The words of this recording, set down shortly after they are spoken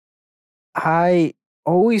I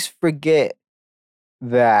always forget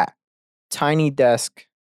that Tiny Desk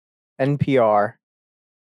NPR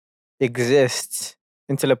exists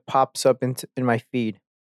until it pops up in my feed.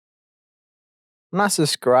 I'm not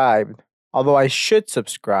subscribed, although I should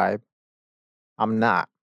subscribe. I'm not.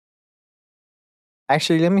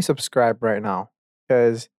 Actually, let me subscribe right now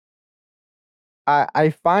because I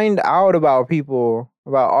find out about people,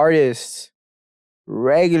 about artists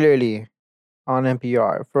regularly on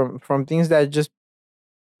NPR from things that just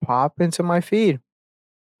pop into my feed.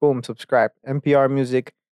 Boom, subscribe. NPR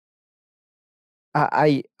music.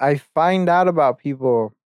 I find out about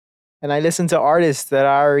people and I listen to artists that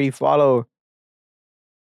I already follow,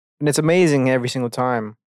 and it's amazing every single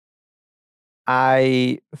time.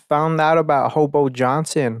 I found out about Hobo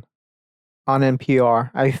Johnson on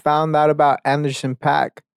NPR. I found out about Anderson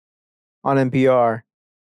Paak on NPR.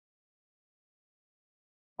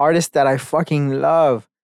 Artists that I fucking love,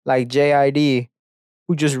 like JID,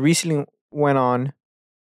 who just recently went on.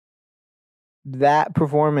 That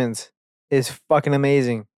performance is fucking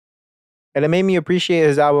amazing. And it made me appreciate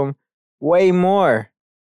his album way more.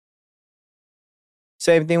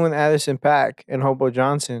 Same thing with Anderson Paak and Hobo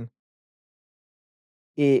Johnson.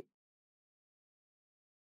 It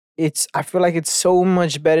it's I feel like it's so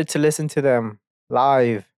much better to listen to them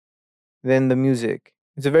live than the music.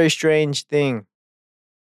 It's a very strange thing.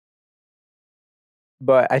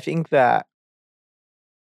 But I think it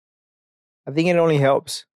only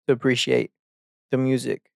helps to appreciate the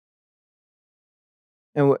music.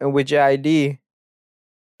 And with JID,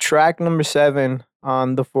 track number 7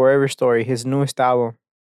 on The Forever Story, his newest album,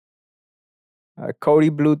 Cody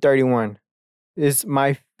Blue 31, is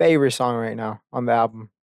my favorite song right now on the album.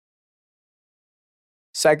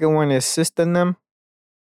 Second one is System Them.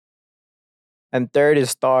 And third is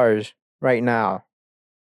Stars right now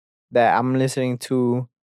that I'm listening to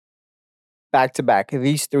back to back.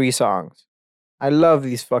 These 3 songs. I love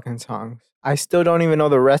these fucking songs. I still don't even know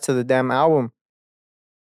the rest of the damn album.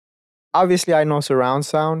 Obviously, I know Surround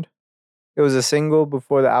Sound. It was a single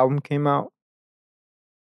before the album came out.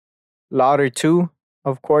 Louder 2,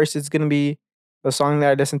 of course, it's going to be a song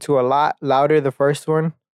that I listen to a lot. Louder, the first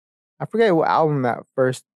one. I forget what album that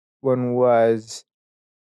first one was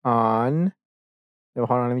on. No,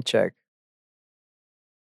 hold on, let me check.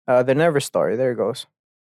 The Never Story. There it goes.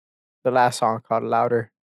 The last song called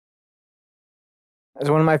Louder. It's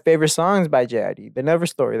one of my favorite songs by JID. The Never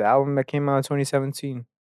Story, the album that came out in 2017.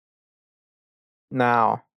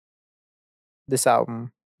 Now, this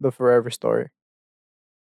album, The Forever Story.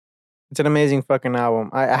 It's an amazing fucking album.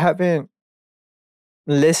 I haven't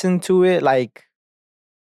listened to it like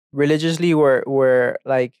religiously where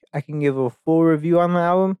like I can give a full review on the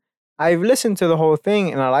album. I've listened to the whole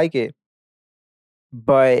thing and I like it.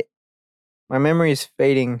 But my memory is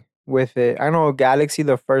fading with it. I know Galaxy,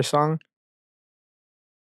 the first song,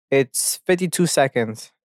 it's 52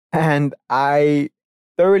 seconds. And I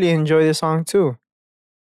thoroughly enjoy this song too.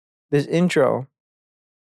 This intro.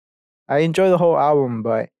 I enjoy the whole album,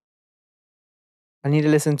 but I need to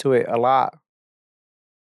listen to it a lot.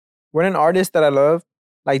 When an artist that I love,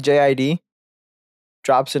 like JID,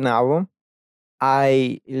 drops an album,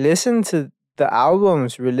 I listen to the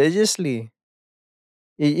albums religiously.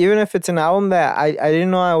 Even if it's an album that I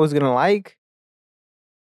didn't know I was going to like,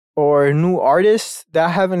 or new artists that I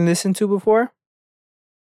haven't listened to before.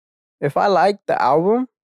 If I like the album,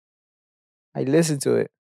 I listen to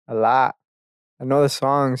it a lot. I know the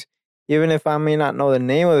songs. Even if I may not know the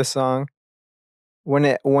name of the song, when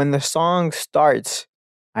the song starts,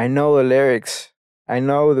 I know the lyrics. I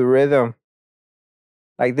know the rhythm.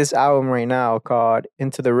 Like this album right now called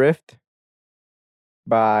Into the Rift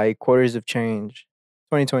by Quarters of Change.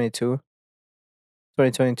 2022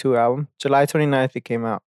 album. July 29th it came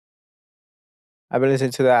out. I've been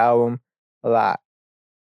listening to that album a lot.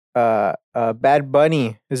 Bad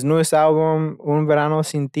Bunny, his newest album, Un Verano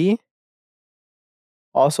Sin Ti.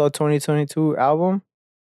 Also a 2022 album.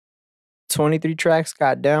 23 tracks,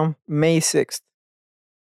 goddamn. May 6th.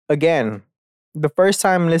 Again, the first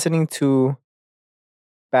time listening to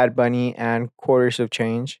Bad Bunny and Quarters of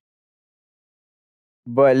Change,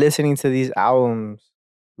 but listening to these albums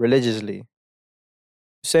religiously.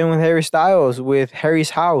 Same with Harry Styles, with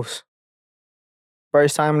Harry's House.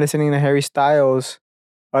 First time listening to Harry Styles,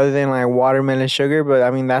 other than like Watermelon Sugar, but I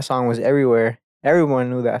mean, that song was everywhere. Everyone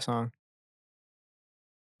knew that song.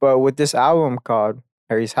 But with this album called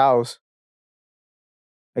Harry's House,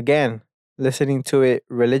 again, listening to it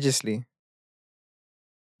religiously.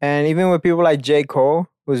 And even with people like J. Cole,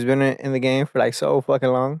 who's been in the game for like so fucking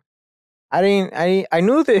long, I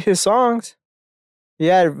knew that his songs. He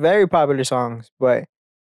had very popular songs, but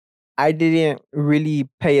I didn't really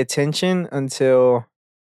pay attention until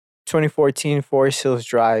 2014 Forest Hills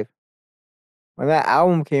Drive. When that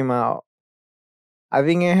album came out, I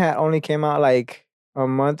think it had only came out like a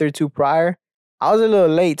month or two prior. I was a little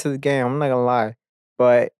late to the game, I'm not gonna lie.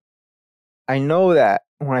 But I know that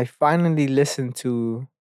when I finally listened to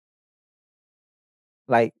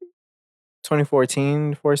like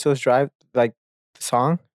 2014 Forest Hills Drive, like the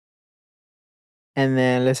song, and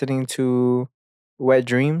then listening to Wet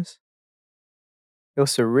Dreams, it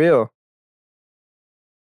was surreal.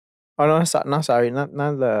 Oh no, not sorry, not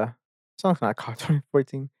the song's not called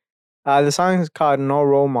 2014. The song is called No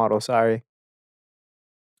Role Model, sorry.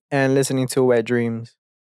 And listening to Wet Dreams.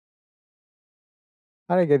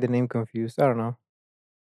 How did I get the name confused? I don't know.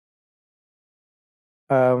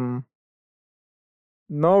 Um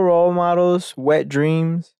No Role Models, Wet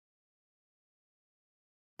Dreams,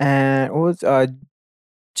 and what was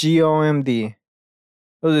GOMD.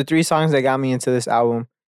 Those are three songs that got me into this album.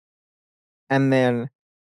 And then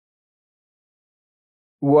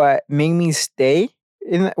what made me stay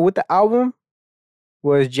with the album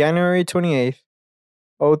was January 28th,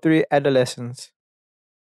 03 Adolescence.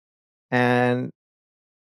 And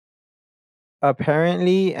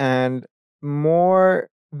apparently and more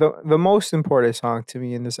the most important song to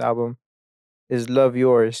me in this album is Love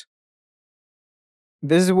Yours.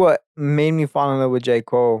 This is what made me fall in love with J.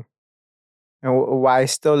 Cole and why I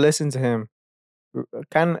still listen to him.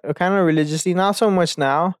 Kind of religiously, not so much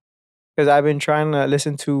now because I've been trying to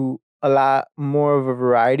listen to a lot more of a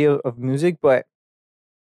variety of music, but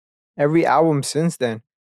every album since then,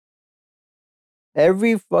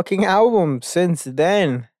 every fucking album since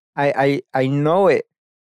then, I know it.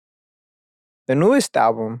 The newest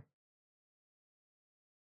album,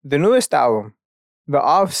 the newest album, the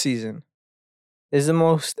off season, is the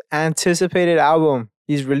most anticipated album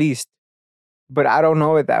he's released, but I don't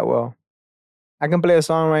know it that well. I can play a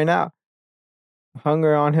song right now,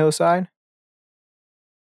 Hunger on Hillside.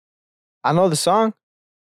 I know the song.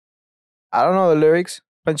 I don't know the lyrics.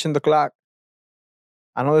 Punching the clock.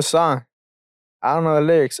 I know the song. I don't know the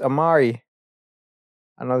lyrics. Amari.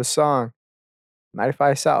 I know the song.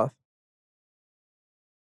 95 South.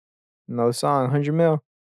 I know the song. 100 Mil.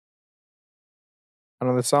 I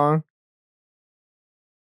know the song.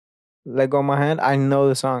 Let Go of My Hand. I know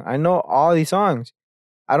the song. I know all these songs.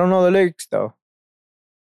 I don't know the lyrics though.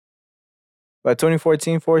 But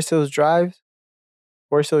 2014 Forest Hill Drive.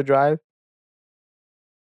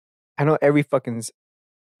 I know every fucking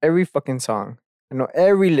song. I know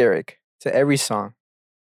every lyric to every song.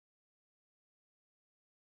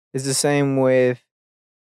 It's the same with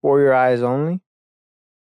For Your Eyes Only.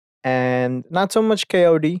 And not so much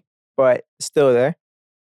KOD, but still there.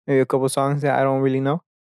 Maybe a couple songs that I don't really know.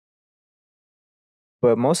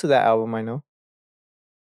 But most of that album I know.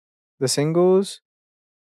 The singles,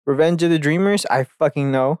 Revenge of the Dreamers, I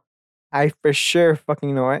fucking know. I for sure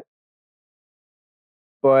fucking know it.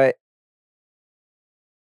 But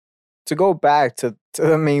to go back to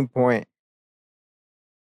the main point,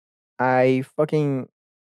 I fucking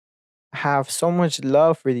have so much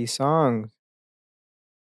love for these songs.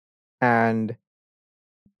 And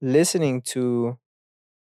listening to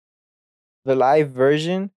the live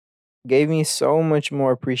version gave me so much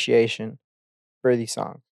more appreciation for these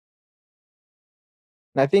songs.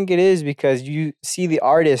 And I think it is because you see the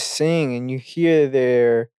artist sing and you hear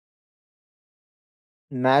their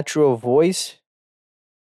natural voice,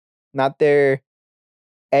 not their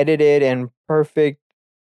edited and perfect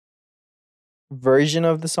version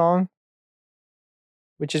of the song,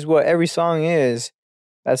 which is what every song is.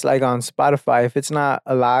 That's like on Spotify. If it's not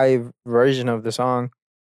a live version of the song,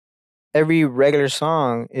 every regular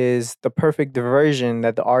song is the perfect version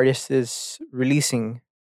that the artist is releasing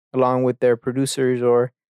along with their producers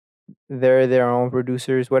or they're their own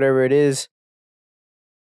producers, whatever it is.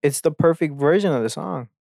 It's the perfect version of the song.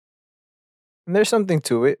 And there's something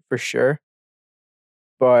to it for sure.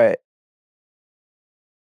 But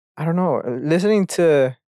I don't know. Listening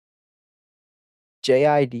to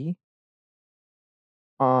JID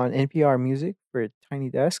on NPR Music for Tiny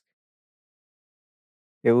Desk,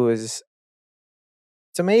 it was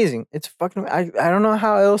it's amazing. It's fucking I don't know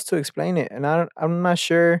how else to explain it. And I'm not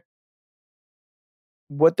sure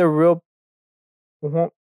what the real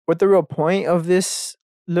what the real point of this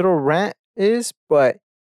little rant is, but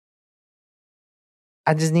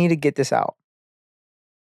I just need to get this out.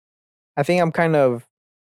 I think I'm kind of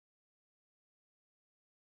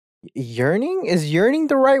yearning. Is yearning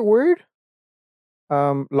the right word?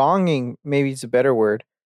 Longing maybe it's a better word.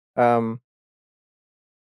 Um,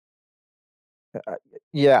 uh,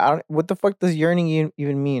 yeah. What the fuck does yearning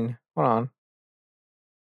even mean? Hold on.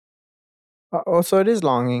 Oh, so it is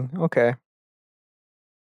longing. Okay.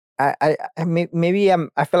 Maybe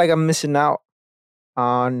I feel like I'm missing out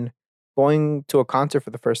on going to a concert for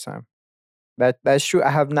the first time. That's true. I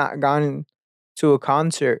have not gone to a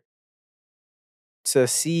concert to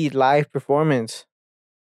see live performance,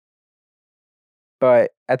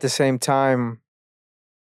 but at the same time,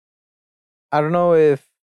 I don't know if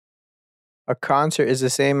a concert is the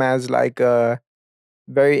same as like a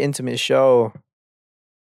very intimate show.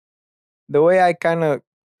 The way I kind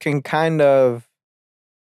of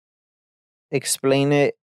explain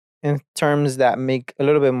it in terms that make a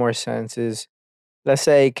little bit more sense is, let's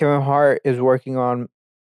say Kevin Hart is working on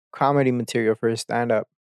comedy material for his stand up.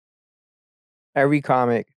 Every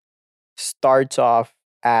comic starts off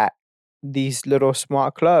at these little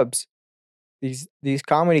small clubs, these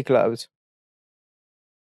comedy clubs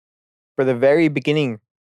for the very beginning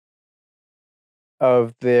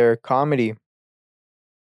of their comedy,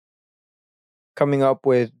 coming up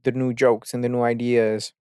with the new jokes and the new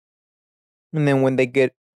ideas. And then when they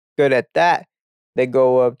get good at that, they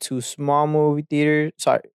go up to small movie theaters,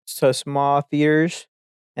 sorry, to small theaters,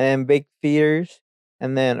 and then big theaters,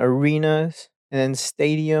 and then arenas, and then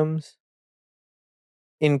stadiums.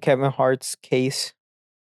 In Kevin Hart's case,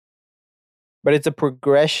 but it's a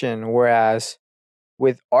progression. Whereas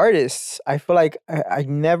with artists, I feel like I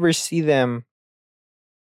never see them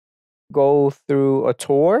go through a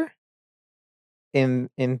tour in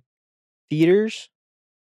theaters.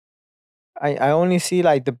 I only see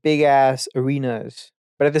like the big ass arenas,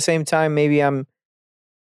 but at the same time, maybe I'm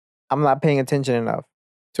not paying attention enough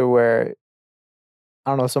to where,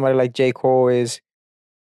 I don't know, somebody like J Cole is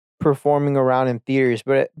performing around in theaters.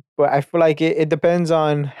 But I feel like it depends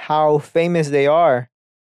on how famous they are.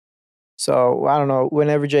 So I don't know.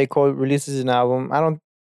 Whenever J Cole releases an album,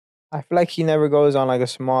 I feel like he never goes on like a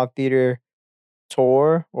small theater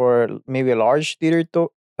tour or maybe a large theater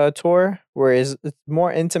tour, where it's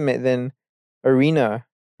more intimate than arena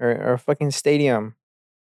or fucking stadium.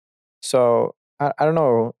 So I don't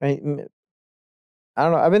know. I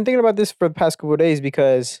don't know. I've been thinking about this for the past couple of days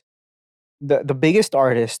because the biggest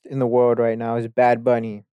artist in the world right now is Bad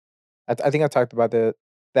Bunny. I think I talked about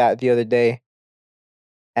that the other day,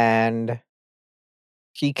 and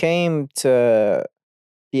he came to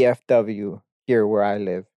DFW here where I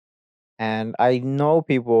live, and I know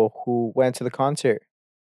people who went to the concert.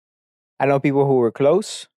 I know people who were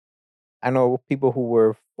close. I know people who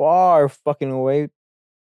were far fucking away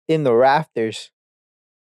in the rafters,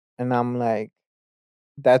 and I'm like,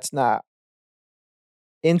 that's not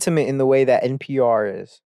intimate in the way that NPR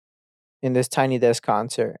is in this Tiny Desk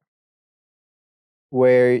concert,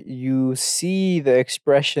 where you see the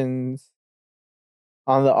expressions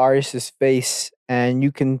on the artist's face and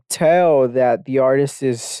you can tell that the artist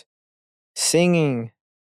is singing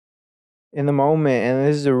in the moment and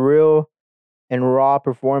this is a real and raw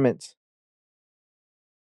performance.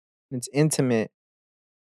 It's intimate.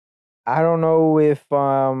 I don't know if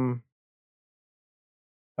a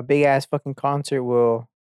big ass fucking concert will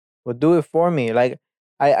do it for me. Like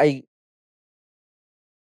I I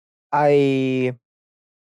I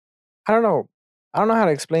I don't know. I don't know how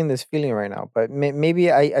to explain this feeling right now, but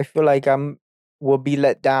maybe I feel like I'm will be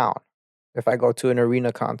let down if I go to an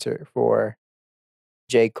arena concert for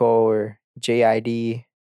J. Cole or JID,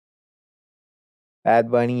 Bad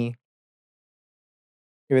Bunny.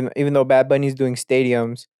 Even though Bad Bunny's doing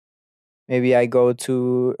stadiums, maybe I go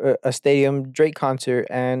to a stadium Drake concert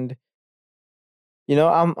and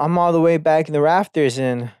I'm all the way back in the rafters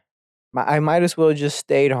and I might as well just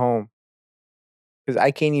stayed home because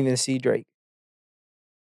I can't even see Drake.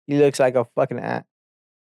 He looks like a fucking ant.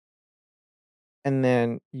 And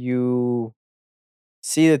then you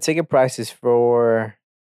see the ticket prices for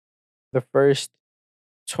the first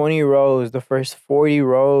 20 rows, the first 40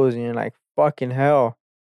 rows, and you're like, fucking hell.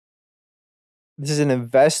 This is an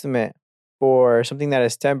investment for something that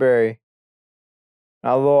is temporary.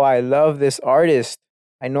 Although I love this artist,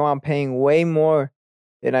 I know I'm paying way more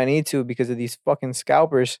than I need to because of these fucking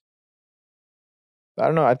scalpers. I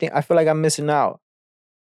don't know. I feel like I'm missing out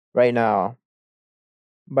right now.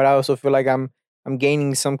 But I also feel like I'm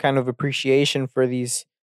gaining some kind of appreciation for these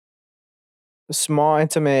small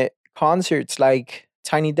intimate concerts like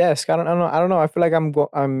Tiny Desk. I don't know. I feel like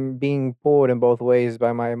I'm being pulled in both ways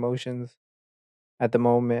by my emotions at the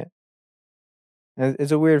moment. And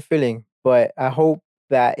it's a weird feeling, but I hope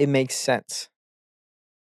that it makes sense.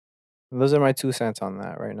 Those are my 2 cents on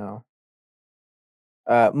that right now.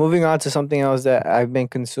 Moving on to something else that I've been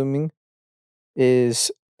consuming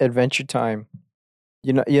is Adventure Time.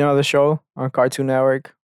 You know the show on Cartoon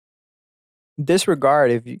Network.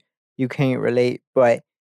 Disregard if you can't relate, but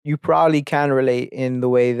you probably can relate in the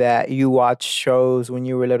way that you watch shows when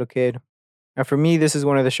you were a little kid. And for me, this is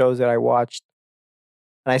one of the shows that I watched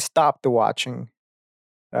and I stopped watching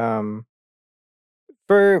um,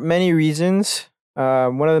 for many reasons.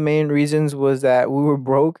 One of the main reasons was that we were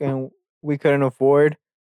broke and we couldn't afford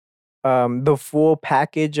the full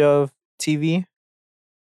package of TV.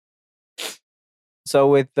 So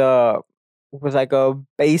with like a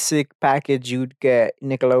basic package, you'd get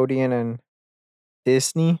Nickelodeon and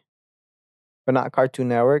Disney, but not Cartoon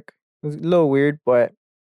Network. It was a little weird, but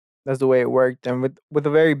that's the way it worked. And with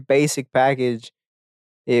a very basic package,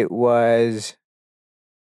 it was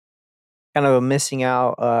kind of a missing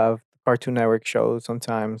out of Cartoon Network shows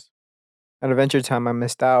sometimes. At Adventure Time, I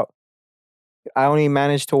missed out. I only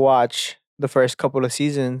managed to watch the first couple of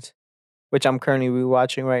seasons, which I'm currently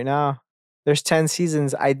rewatching right now. There's 10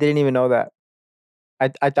 seasons. I didn't even know that.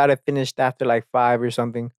 I thought it finished after like 5 or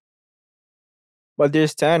something. But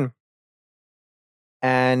there's 10.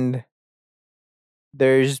 And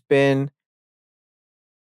there's been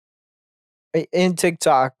in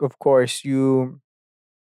TikTok, of course, you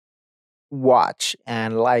watch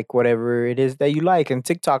and like whatever it is that you like. And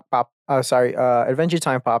Adventure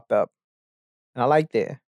Time popped up. And I liked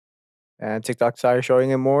it. And TikTok started showing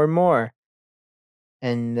it more and more.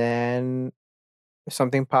 And then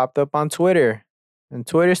something popped up on Twitter. And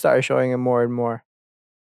Twitter started showing it more and more.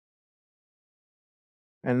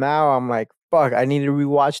 And now I'm like, fuck, I need to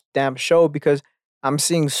rewatch the damn show because I'm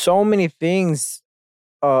seeing so many things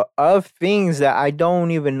of things that I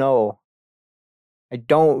don't even know. I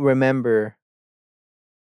don't remember.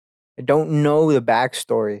 I don't know the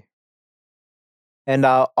backstory. And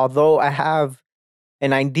although I have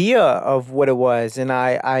an idea of what it was and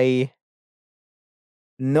I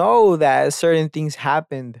know that certain things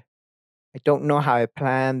happened, I don't know how it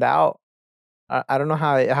planned out. I don't know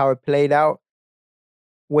how it played out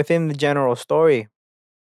within the general story.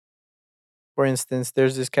 For instance,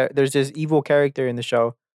 there's this evil character in the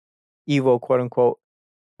show, evil quote unquote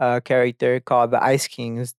character called the Ice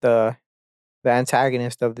King is the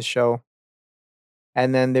antagonist of the show.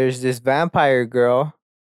 And then there's this vampire girl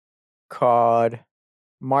called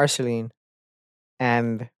Marceline.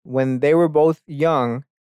 And when they were both young,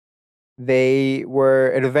 they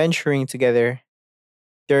were adventuring together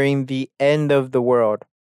during the end of the world.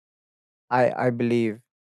 I believe,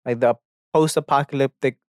 like the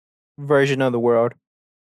post-apocalyptic version of the world.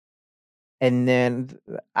 And then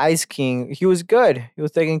the Ice King, he was good. He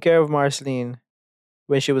was taking care of Marceline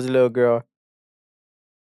when she was a little girl.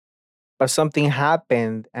 But something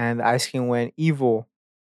happened and Ice King went evil.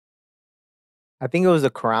 I think it was the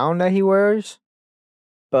crown that he wears,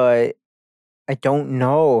 but I don't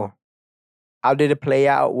know. How did it play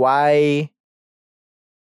out? Why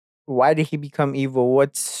did he become evil?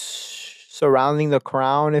 What's surrounding the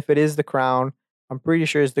crown? If it is the crown, I'm pretty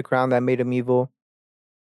sure it's the crown that made him evil.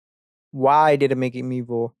 Why did it make him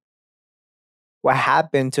evil? What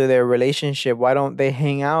happened to their relationship? Why don't they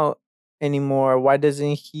hang out anymore? Why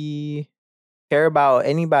doesn't he care about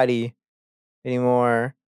anybody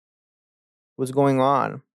anymore? What's going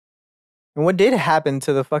on? And what did happen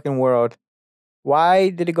to the fucking world? Why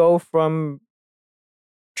did it go from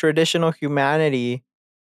traditional humanity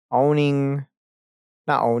owning,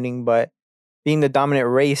 not owning, but being the dominant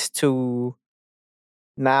race to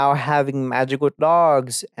now having magical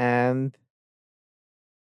dogs and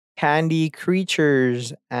candy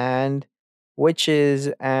creatures and witches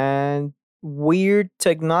and weird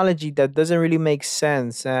technology that doesn't really make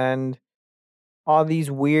sense and all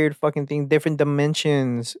these weird fucking things, different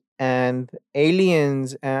dimensions and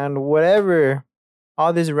aliens and whatever,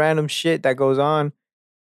 all this random shit that goes on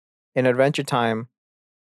in Adventure Time.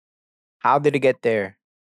 How did it get there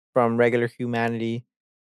from regular humanity?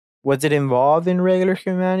 Was it involved in regular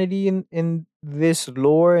humanity in this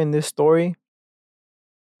lore, in this story,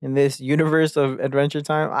 in this universe of Adventure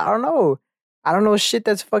Time? I don't know. I don't know shit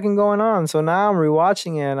that's fucking going on. So now I'm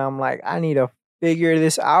rewatching it and I'm like, I need to figure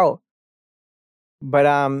this out.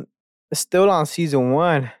 But still on season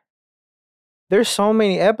 1. There's so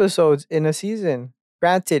many episodes in a season.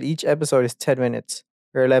 Granted, each episode is 10 minutes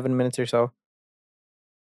or 11 minutes or so.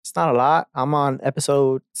 It's not a lot. I'm on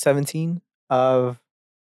episode 17 of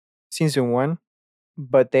season 1,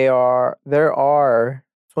 but there are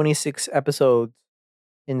 26 episodes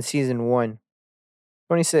in season 1.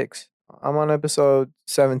 26. I'm on episode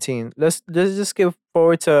 17. Let's just skip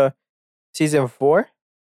forward to season 4.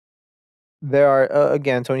 There are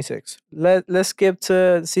again 26. Let's skip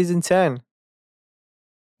to season 10.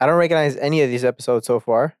 I don't recognize any of these episodes so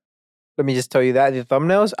far. Let me just tell you that the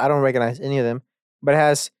thumbnails, I don't recognize any of them, but it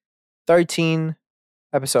has 13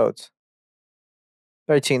 episodes.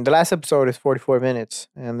 13. The last episode is 44 minutes,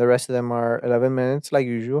 and the rest of them are 11 minutes, like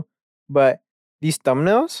usual. But these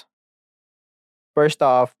thumbnails, first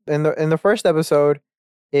off, in the first episode,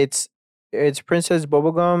 it's it's Princess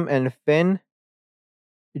Bubblegum and Finn.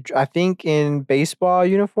 I think in baseball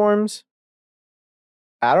uniforms.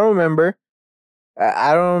 I don't remember.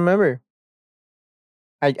 I don't remember.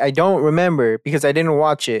 I don't remember because I didn't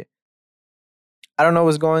watch it. I don't know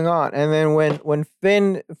what's going on. And then when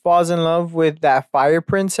Finn falls in love with that fire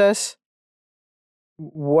princess,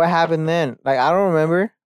 what happened then? Like I don't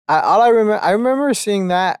remember. I remember seeing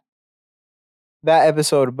that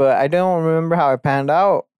episode, but I don't remember how it panned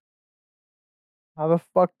out. How the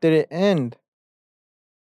fuck did it end?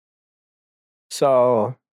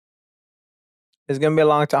 So it's gonna be a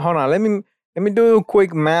long time. Hold on, let me do a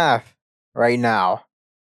quick math right now.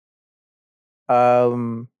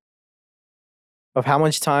 Um, of how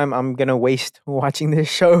much time I'm gonna waste watching this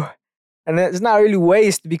show, and it's not really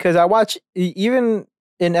waste because I watch even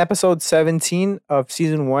in episode 17 of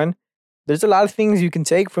season one. There's a lot of things you can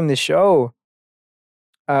take from the show.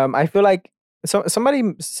 I feel like somebody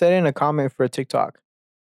said in a comment for a TikTok.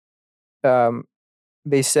 Um,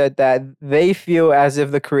 they said that they feel as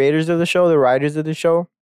if the creators of the show, the writers of the show,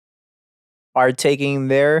 are taking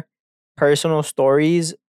their personal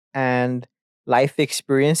stories and life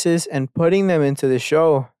experiences and putting them into the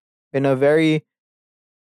show in a very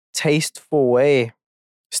tasteful way.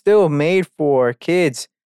 Still made for kids,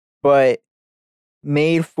 but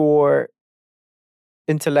made for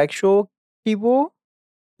intellectual people,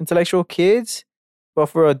 intellectual kids, but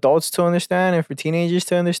for adults to understand and for teenagers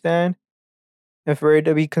to understand and for it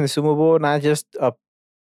to be consumable, not just a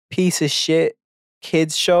piece of shit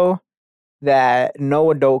kids show that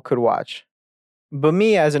no adult could watch. But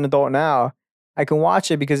me as an adult now, I can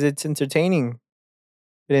watch it because it's entertaining.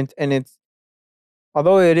 And it's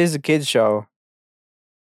although it is a kids show,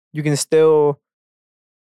 you can still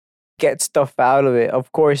get stuff out of it,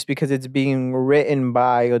 of course, because it's being written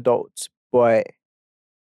by adults. But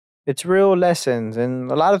it's real lessons and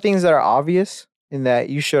a lot of things that are obvious and that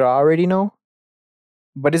you should already know.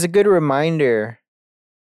 But it's a good reminder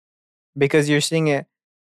because you're seeing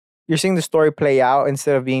the story play out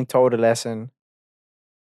instead of being told a lesson.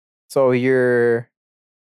 So you're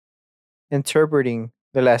interpreting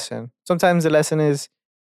the lesson. Sometimes the lesson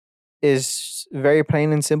is very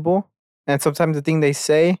plain and simple, and sometimes the thing they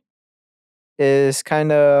say is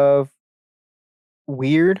kind of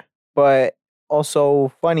weird, but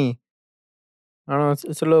also funny. I don't know,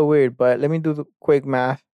 it's a little weird, but let me do the quick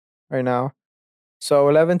math right now. So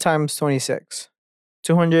 11 times 26,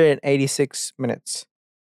 286 minutes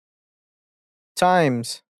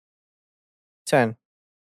times 10,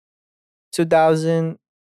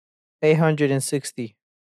 2,860.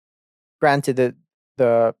 Granted that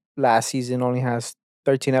the last season only has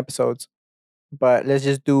 13 episodes, but let's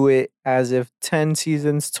just do it as if 10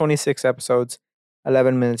 seasons, 26 episodes,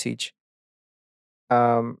 11 minutes each.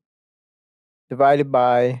 Um, divided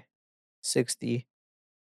by 60,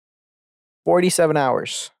 47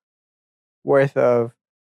 hours worth of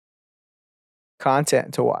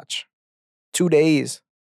content to watch. 2 days.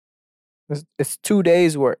 It's 2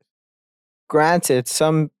 days worth. Granted,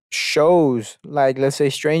 some shows, like let's say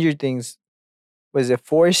Stranger Things, was it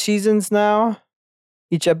 4 seasons now?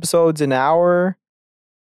 Each episode's an hour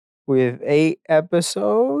with 8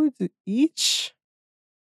 episodes each.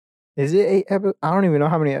 Is it 8 episodes? I don't even know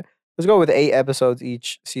how many. Let's go with 8 episodes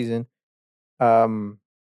each season. Um,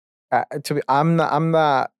 I'm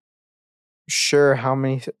not sure how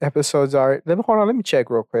many episodes are. Let me hold on. Let me check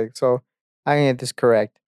real quick so I can get this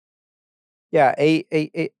correct. Yeah, eight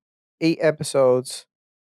episodes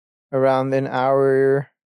around an hour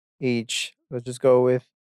each. Let's just go with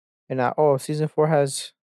an hour. Oh, season 4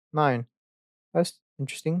 has 9. That's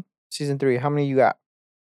interesting. Season 3, how many you got?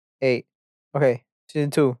 8. Okay. Season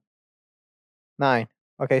 2, 9.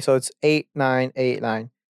 Okay, so it's 8, 9, 8, 9.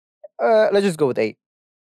 Let's just go with 8.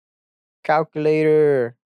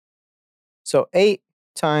 Calculator. So 8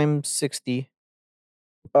 times 60.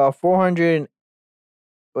 400.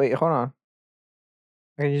 Wait, hold on.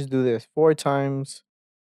 I can just do this. 4 times.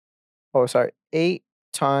 Oh, sorry. 8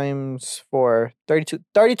 times 4. 32.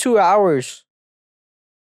 32 hours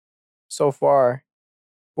so far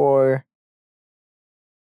for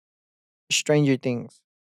Stranger Things.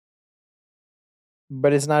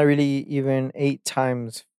 But it's not really even 8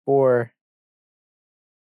 times 4.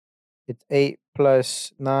 It's 8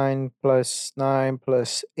 plus 9 plus 9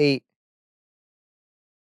 plus 8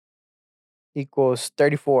 equals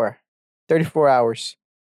 34. 34 hours.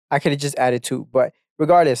 I could have just added 2, but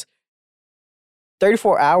regardless,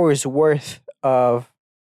 34 hours worth of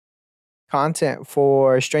content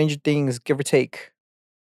for Stranger Things, give or take.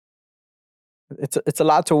 It's a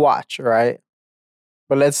lot to watch, right?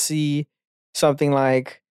 But let's see something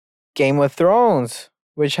like Game of Thrones,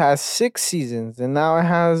 which has 6 seasons, and now it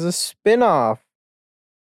has a spin-off,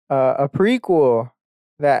 a prequel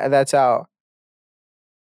that's out.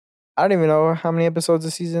 I don't even know how many episodes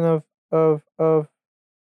a season of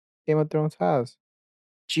Game of Thrones has.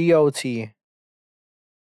 GOT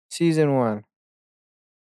season 1,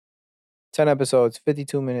 10 episodes,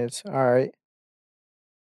 52 minutes. All right.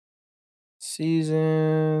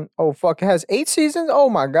 Season. Oh fuck! It has 8 seasons. Oh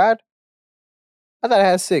my god! I thought it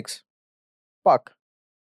had 6. Fuck.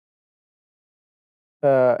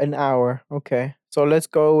 An hour. Okay, so let's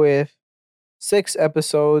go with 6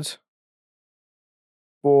 episodes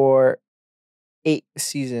for 8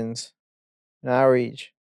 seasons, an hour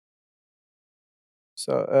each.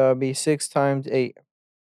 So be 6 times 8.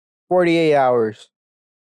 48 hours.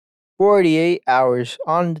 48 hours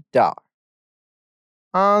on the dot.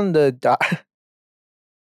 On the dot.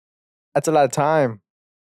 That's a lot of time.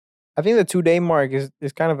 I think the 2 day mark is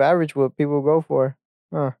kind of average what people go for.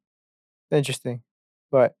 Huh. Interesting.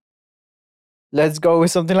 But let's go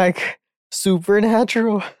with something like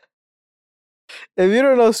Supernatural. If you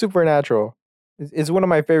don't know Supernatural, it's one of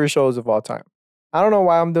my favorite shows of all time. I don't know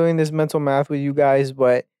why I'm doing this mental math with you guys,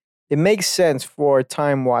 but it makes sense for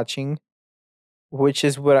time watching, which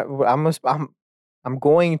is what I'm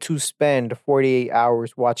going to spend 48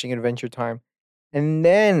 hours watching Adventure Time. And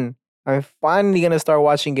then I'm finally going to start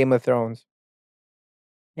watching Game of Thrones.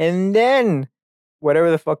 And then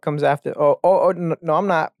whatever the fuck comes after. Oh, no, I'm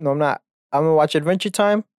not. No, I'm not. I'm going to watch Adventure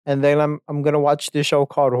Time, and then I'm going to watch this show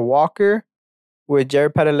called Walker with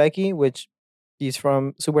Jared Padalecki, which he's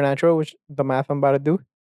from Supernatural, which the math I'm about to do.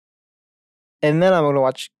 And then I'm going to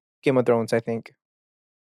watch Game of Thrones, I think.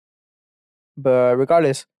 But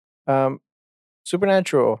regardless,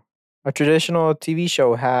 Supernatural, a traditional TV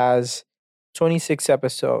show, has 26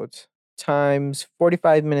 episodes times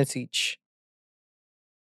 45 minutes each.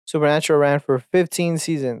 Supernatural ran for 15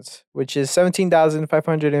 seasons, which is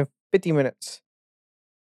 17,550 minutes.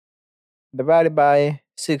 Divided by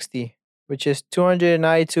 60, which is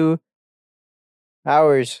 292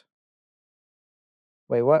 hours.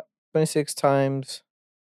 Wait, what? 26 times.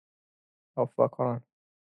 Oh, fuck, hold on.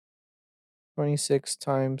 26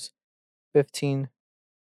 times 15.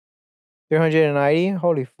 390?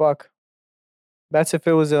 Holy fuck. That's if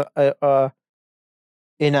it was an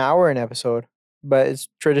hour an episode. But it's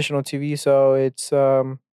traditional TV, so it's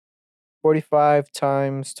 45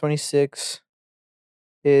 times 26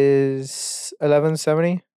 is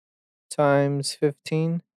 1170 times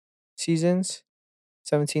 15 seasons,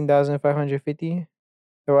 17,550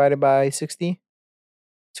 divided by 60,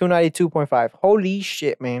 292.5. Holy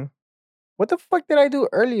shit, man. What the fuck did I do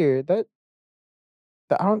earlier? That's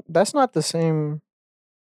not the same.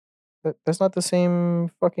 That's not the same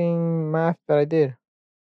fucking math that I did.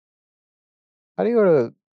 How do you go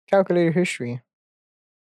to calculator history?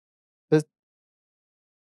 The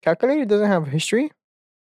calculator doesn't have history?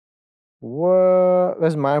 What?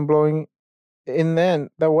 That's mind blowing. And then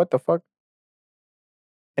that what the fuck?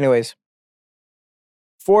 Anyways,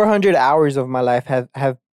 400 hours of my life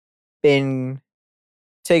have been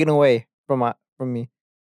taken away from me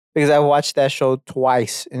because I watched that show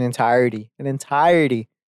twice in entirety. In entirety.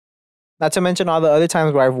 Not to mention all the other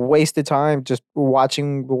times where I've wasted time just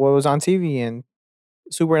watching what was on TV, and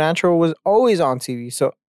Supernatural was always on TV.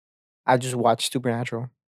 So I just watched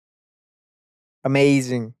Supernatural.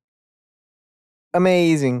 Amazing.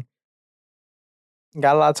 Amazing.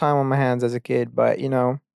 Got a lot of time on my hands as a kid, but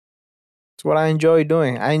it's what I enjoy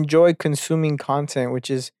doing. I enjoy consuming content,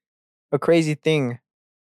 which is a crazy thing.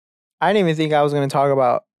 I didn't even think I was going to talk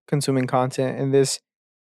about consuming content in this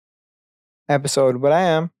episode, but I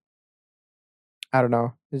am. I don't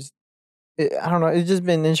know. I don't know. It's just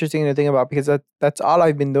been interesting to think about because that's all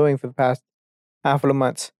I've been doing for the past handful of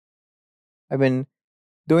months. I've been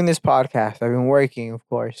doing this podcast. I've been working, of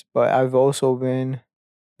course, but I've also been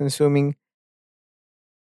consuming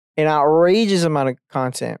an outrageous amount of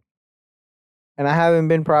content. And I haven't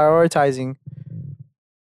been prioritizing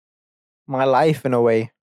my life in a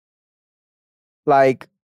way. Like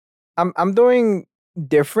I'm doing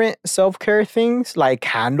different self-care things like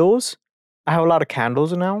candles. I have a lot of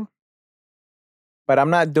candles now. But I'm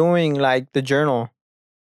not doing like the journal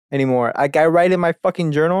anymore. Like I write in my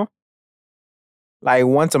fucking journal like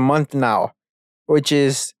once a month now, which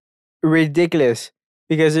is ridiculous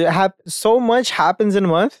because so much happens in a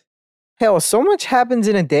month. Hell, so much happens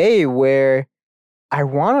in a day where I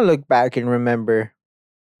want to look back and remember,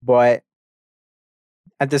 but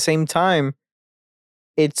at the same time,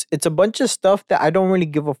 it's a bunch of stuff that I don't really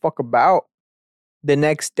give a fuck about the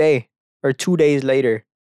next day or 2 days later.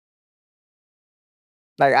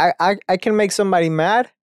 Like I can make somebody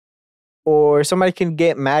mad, or somebody can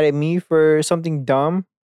get mad at me for something dumb,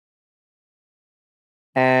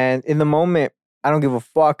 and in the moment I don't give a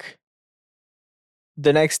fuck.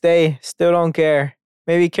 The next day, still don't care.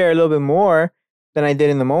 Maybe care a little bit more than I did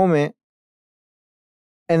in the moment.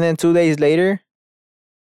 And then 2 days later,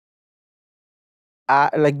 I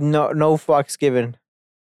like no fucks given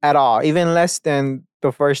at all, even less than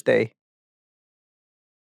the first day.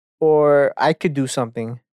 Or I could do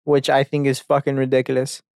something which I think is fucking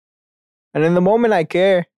ridiculous. And in the moment I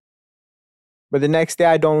care, but the next day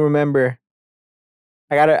I don't remember.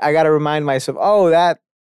 I gotta remind myself, oh, that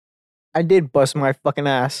I did bust my fucking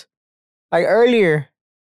ass. Like earlier.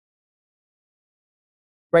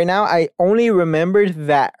 Right now I only remembered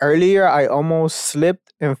that earlier I almost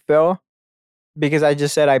slipped and fell because I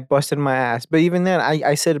just said I busted my ass. But even then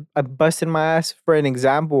I said I busted my ass for an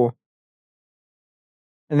example.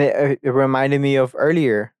 And it reminded me of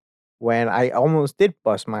earlier when I almost did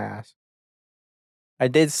bust my ass. I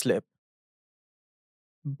did slip.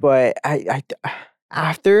 But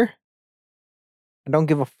after, I don't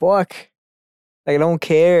give a fuck. Like I don't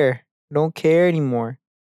care. I don't care anymore.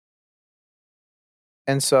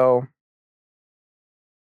 And so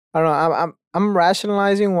I don't know. I'm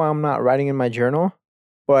rationalizing why I'm not writing in my journal,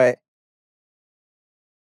 but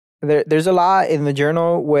there's a lot in the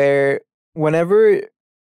journal where whenever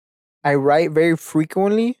I write very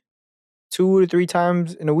frequently, 2 to 3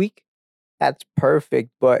 times in a week, that's perfect.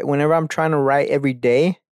 But whenever I'm trying to write every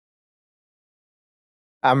day,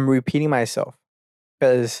 I'm repeating myself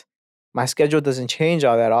because my schedule doesn't change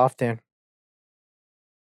all that often.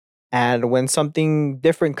 And when something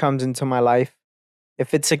different comes into my life,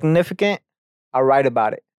 if it's significant, I'll write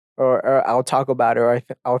about it, or I'll talk about it, or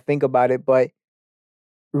I'll think about it. But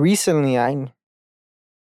recently, I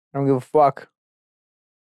don't give a fuck.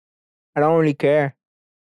 I don't really care.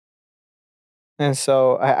 And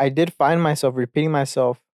so I did find myself repeating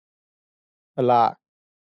myself a lot.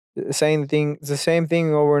 The same thing, it's the same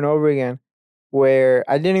thing over and over again, where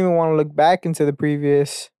I didn't even want to look back into the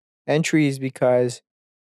previous entries because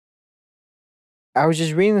I was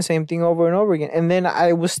just reading the same thing over and over again. And then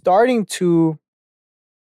I was starting to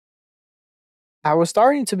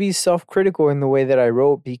be self-critical in the way that I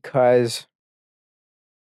wrote because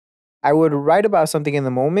I would write about something in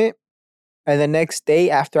the moment, and the next day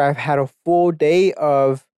after I've had a full day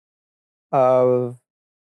of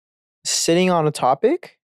sitting on a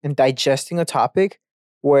topic and digesting a topic,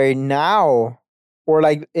 where now, or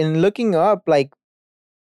like in looking up like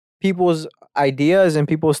people's ideas and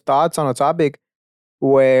people's thoughts on a topic,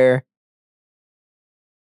 where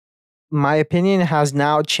my opinion has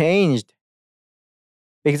now changed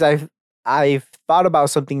because I've thought about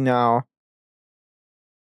something now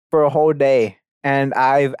for a whole day, and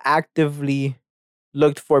I've actively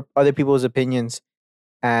looked for other people's opinions,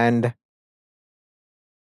 and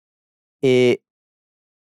it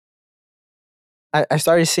I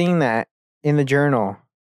started seeing that in the journal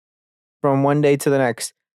from one day to the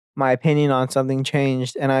next. My opinion on something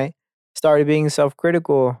changed, and I started being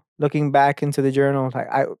self-critical, looking back into the journal.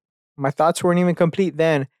 Like my thoughts weren't even complete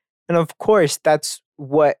then. And of course, that's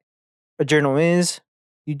what a journal is.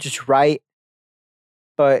 You just write.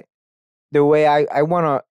 But the way I want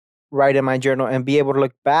to write in my journal and be able to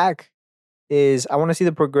look back is I want to see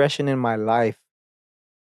the progression in my life.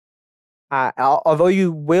 Although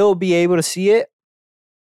you will be able to see it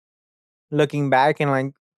looking back and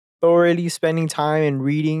like thoroughly spending time and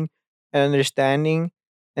reading and understanding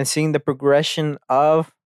and seeing the progression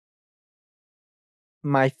of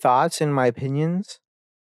my thoughts and my opinions,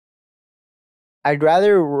 I'd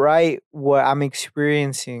rather write what I'm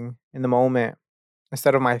experiencing in the moment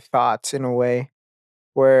instead of my thoughts, in a way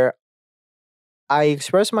where I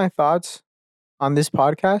express my thoughts on this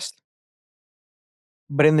podcast,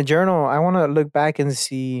 but in the journal, I want to look back and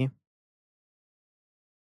see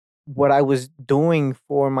what I was doing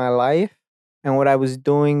for my life and what I was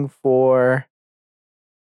doing for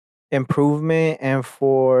improvement and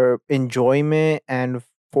for enjoyment and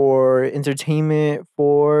for entertainment,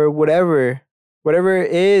 for whatever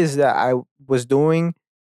it is that I was doing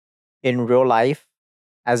in real life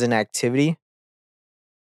as an activity.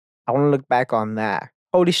 I want to look back on that.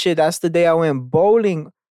 Holy shit, that's the day I went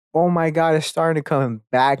bowling. Oh my god, it's starting to come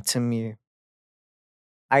back to me.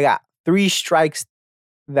 I got 3 strikes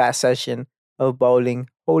that session of bowling.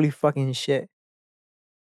 Holy fucking shit.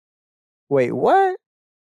 Wait, what?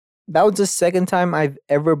 That was the second time I've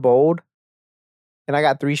ever bowled and I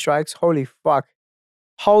got 3 strikes. Holy fuck.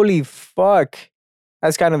 Holy fuck.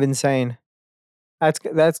 That's kind of insane.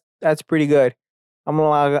 That's pretty good. I'm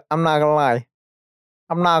not gonna lie.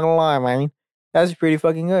 I'm not gonna lie, man. That's pretty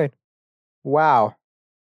fucking good. Wow.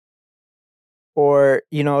 Or,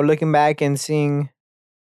 looking back and seeing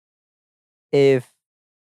if,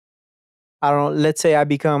 I don't know, let's say I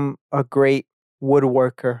become a great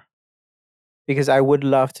woodworker, because I would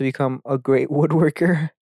love to become a great woodworker.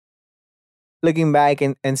 Looking back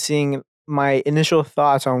and seeing my initial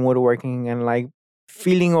thoughts on woodworking and like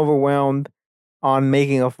feeling overwhelmed on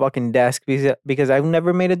making a fucking desk, because I've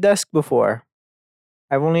never made a desk before.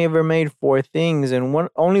 I've only ever made four things, and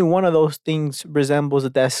only one of those things resembles a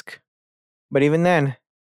desk. But even then,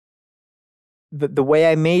 the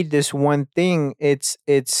way I made this one thing, it's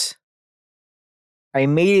I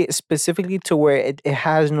made it specifically to where it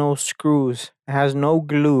has no screws, it has no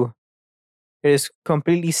glue. It is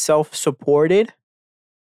completely self-supported,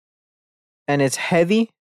 and it's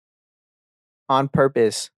heavy on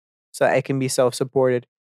purpose so that it can be self-supported.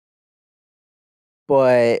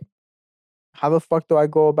 But how the fuck do I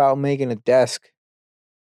go about making a desk?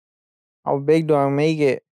 How big do I make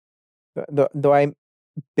it? Do I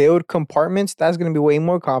build compartments? That's gonna be way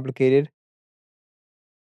more complicated.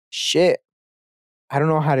 Shit, I don't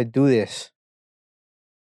know how to do this.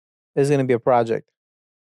 This is gonna be a project.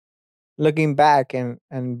 Looking back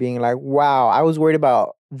and being like, wow, I was worried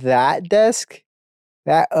about that desk,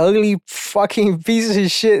 that ugly fucking piece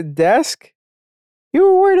of shit desk. You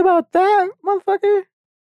were worried about that, motherfucker?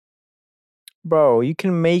 Bro, you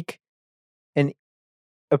can make an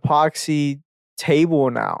epoxy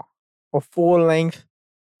table now, a full length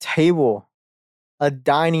table, a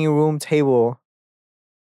dining room table.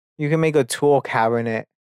 You can make a tool cabinet,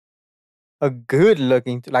 a good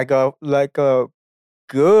looking, like a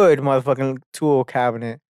good motherfucking tool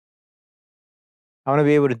cabinet. I want to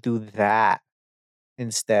be able to do that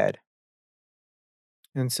instead.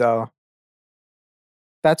 And so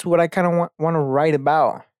that's what I kind of want to write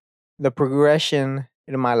about, the progression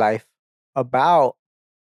in my life, about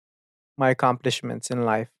my accomplishments in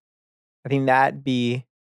life. I think that'd be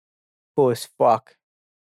cool as fuck.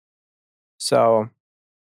 So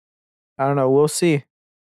I don't know. We'll see.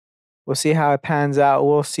 We'll see how it pans out.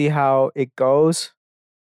 We'll see how it goes.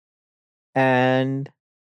 And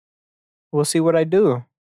we'll see what I do.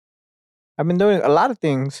 I've been doing a lot of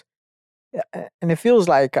things. And it feels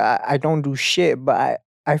like I don't do shit, but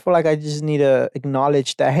I feel like I just need to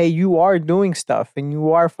acknowledge that, hey, you are doing stuff and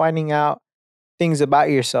you are finding out things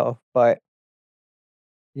about yourself. But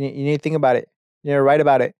you need to think about it. You need to write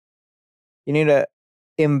about it. You need to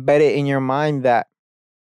embed it in your mind that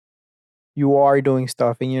you are doing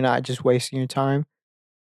stuff and you're not just wasting your time,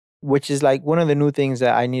 which is like one of the new things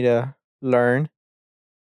that I need to learn.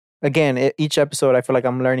 Again, each episode, I feel like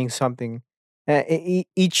I'm learning something.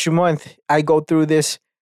 Each month, I go through this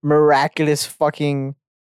miraculous fucking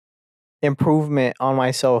improvement on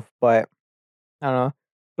myself. But I don't know.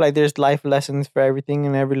 Like there's life lessons for everything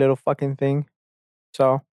and every little fucking thing.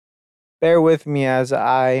 So bear with me as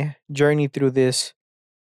I journey through this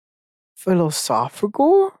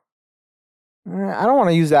philosophical. I don't want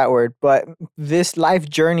to use that word, but this life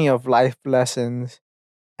journey of life lessons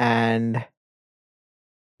and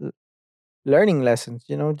learning lessons,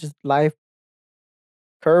 just life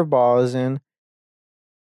curveballs and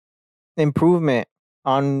improvement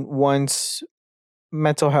on one's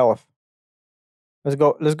mental health. Let's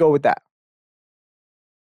go with that.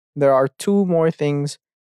 There are two more things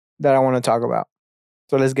that I want to talk about.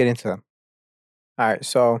 So let's get into them. All right,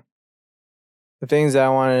 so the things that I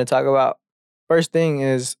wanted to talk about. First thing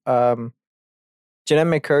is Jennette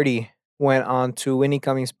McCurdy went on to Whitney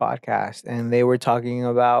Cummings' podcast, and they were talking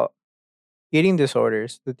about eating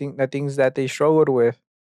disorders, the things that they struggled with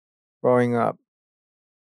growing up.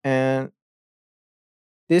 And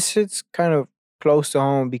this is kind of close to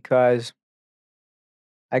home because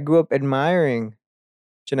I grew up admiring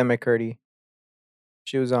Jennette McCurdy.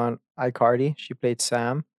 She was on iCarly. She played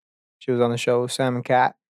Sam. She was on the show Sam and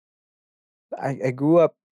Cat. I grew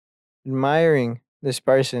up admiring this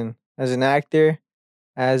person as an actor,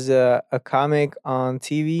 as a comic on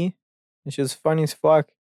TV. And she was funny as fuck.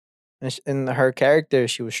 And her character,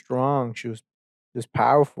 she was strong. She was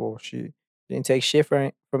powerful. She didn't take shit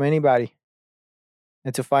from anybody.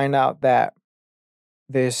 And to find out that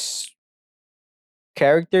this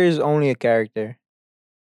character is only a character.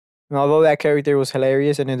 And although that character was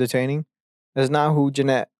hilarious and entertaining, that's not who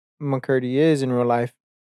Jennette McCurdy is in real life.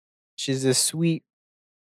 She's this sweet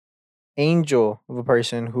angel of a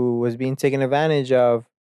person who was being taken advantage of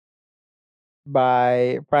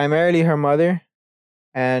by primarily her mother,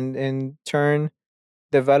 and in turn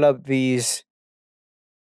developed these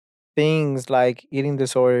things like eating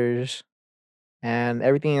disorders and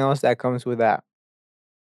everything else that comes with that,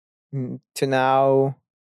 to now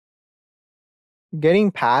getting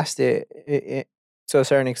past it to a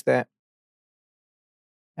certain extent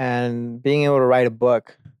and being able to write a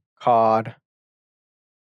book called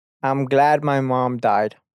I'm Glad My Mom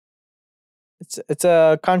Died. It's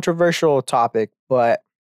a controversial topic, but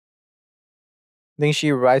I think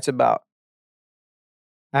she writes about.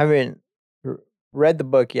 I haven't r- read the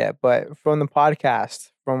book yet, but from the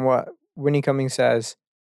podcast, from what Whitney Cummings says,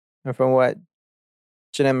 and from what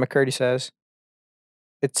Jennette McCurdy says,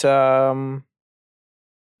 it's a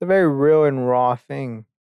very real and raw thing.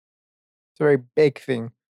 It's a very big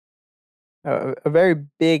thing, a very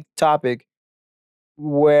big topic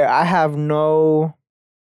where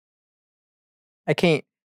I can't,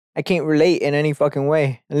 I can't relate in any fucking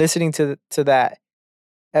way. And listening to that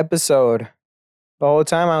episode the whole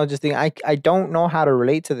time, I was just thinking, I don't know how to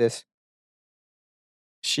relate to this.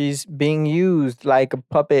 She's being used like a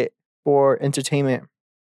puppet for entertainment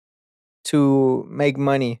to make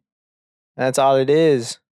money. That's all it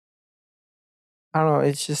is. I don't know.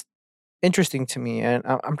 It's just interesting to me, and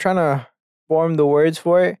I'm trying to form the words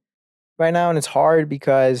for it right now, and it's hard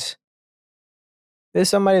because there's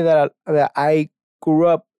somebody that I grew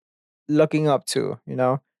up looking up to.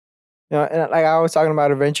 And like I was talking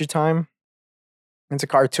about Adventure Time. It's a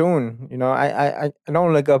cartoon. I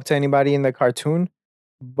don't look up to anybody in the cartoon,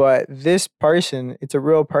 but this person, it's a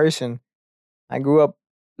real person. I grew up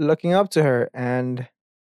looking up to her, and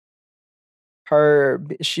her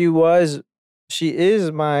she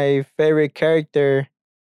is my favorite character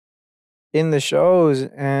in the shows.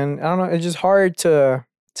 And I don't know, it's just hard to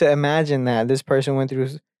imagine that this person went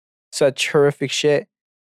through such horrific shit.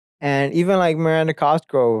 And even like Miranda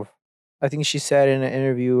Cosgrove, I think she said in an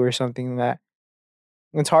interview or something that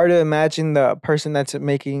it's hard to imagine the person that's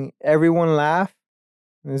making everyone laugh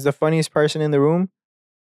is the funniest person in the room.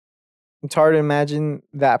 It's hard to imagine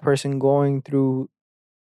that person going through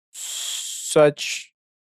such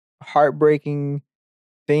heartbreaking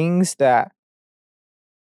things that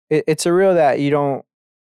it's a real that you don't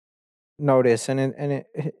notice. And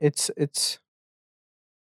it's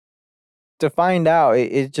to find out,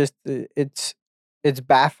 it just it's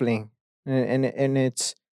baffling. And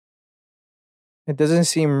it doesn't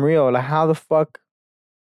seem real. Like, how the fuck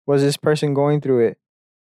was this person going through it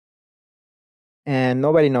and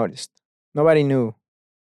nobody noticed, nobody knew?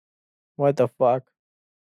 What the fuck?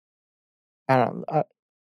 I don't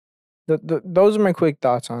those are my quick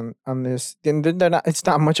thoughts on this. They're not, it's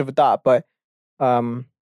not much of a thought, but um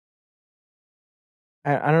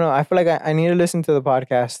I don't know. I feel like I need to listen to the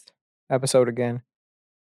podcast episode again,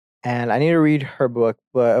 and I need to read her book.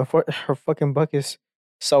 But her fucking book is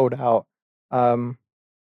sold out. Um,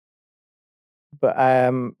 but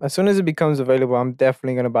as soon as it becomes available, I'm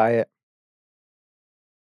definitely gonna buy it.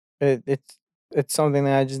 it it's it's something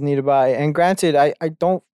that I just need to buy. And granted,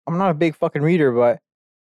 I'm not a big fucking reader, but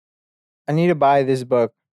I need to buy this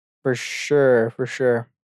book for sure, for sure.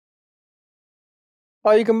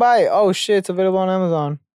 Oh, you can buy it. Oh shit, it's available on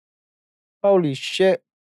Amazon. Holy shit.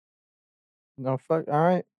 No fuck. All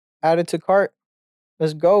right. Add it to cart.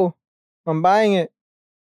 Let's go. I'm buying it.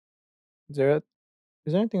 Is there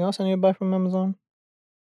anything else I need to buy from Amazon?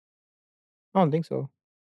 I don't think so.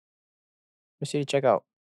 Let's see. Check out.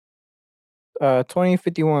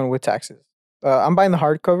 2051 with taxes. I'm buying the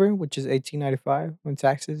hardcover, which is 18.95. When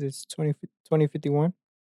taxes, it's 2051.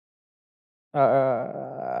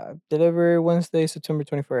 Deliver Wednesday, September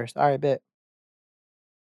 21st. All right, bet.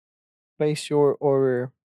 Place your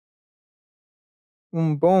order.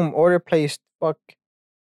 Boom. Order placed. Fuck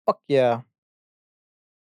yeah.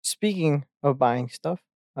 Speaking of buying stuff,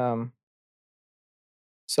 um,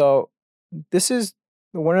 so this is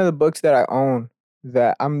one of the books that I own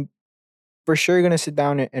that I'm for sure gonna sit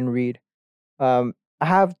down and read. I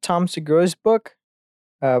have Tom Segura's book.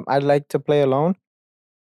 I'd like to play alone,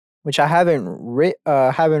 which I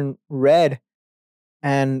haven't read,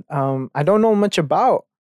 and I don't know much about.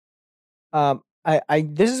 I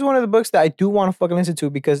this is one of the books that I do want to fucking listen to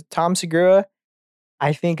because Tom Segura,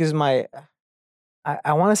 I think is my.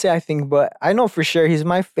 I want to say I think, but I know for sure he's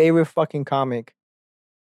my favorite fucking comic.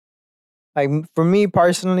 Like for me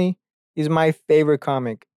personally, he's my favorite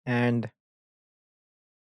comic. And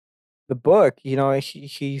the book,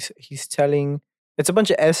 he's telling, it's a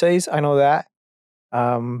bunch of essays. I know that,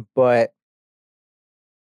 but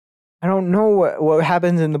I don't know what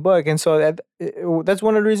happens in the book, and so that's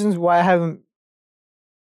one of the reasons why I haven't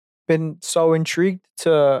been so intrigued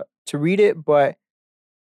to read it. But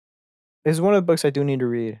it's one of the books I do need to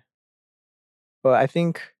read. But I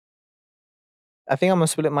think I think I'm gonna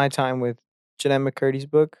split my time with Jennette McCurdy's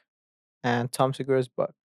book and Tom Segura's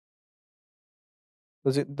book.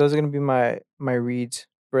 Those are gonna be my reads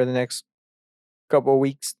for the next couple of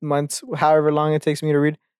weeks, months, however long it takes me to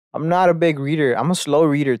read. I'm not a big reader. I'm a slow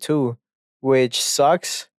reader too, which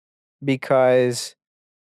sucks because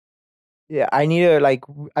yeah, I need to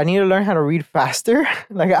learn how to read faster.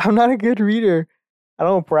 Like I'm not a good reader. I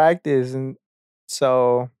don't practice, and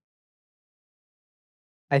so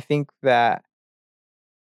I think that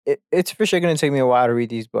it's for sure gonna take me a while to read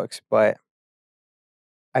these books, but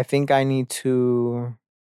I think I need to.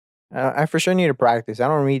 I for sure need to practice. I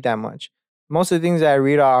don't read that much. Most of the things that I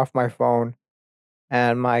read are off my phone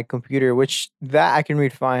and my computer, which that I can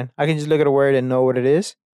read fine. I can just look at a word and know what it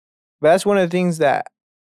is. But that's one of the things that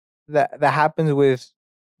happens with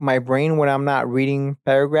my brain when I'm not reading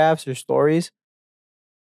paragraphs or stories.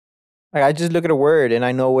 Like I just look at a word and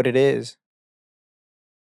I know what it is.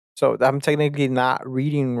 So I'm technically not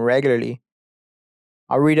reading regularly.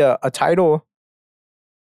 I'll read a title,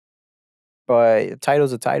 but a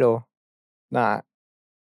title's a title, not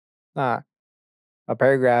a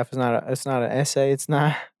paragraph. It's not an essay. It's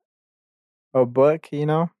not a book.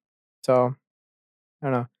 So I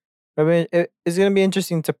don't know. I mean, it's gonna be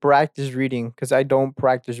interesting to practice reading because I don't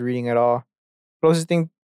practice reading at all. Closest thing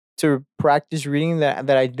to practice reading that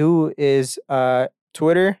I do is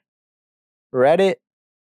Twitter, Reddit,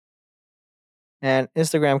 and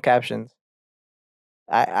Instagram captions.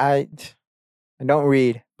 I I I don't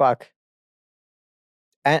read. Fuck.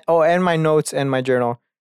 And my notes and my journal.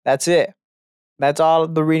 That's it. That's all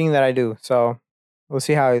the reading that I do. So we'll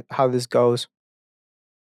see how this goes.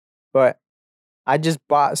 But I just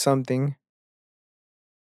bought something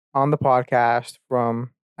on the podcast from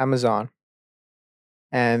Amazon,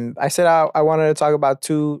 and I said I wanted to talk about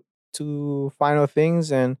two final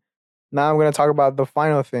things, and now I'm gonna talk about the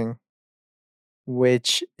final thing,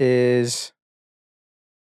 which is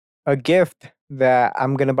a gift that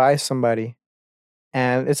I'm gonna buy somebody,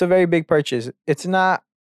 and it's a very big purchase. It's not.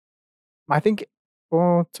 I think.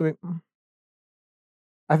 Well,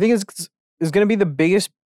 I think it's gonna be the biggest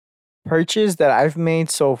purchase that I've made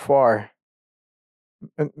so far.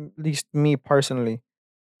 At least me personally.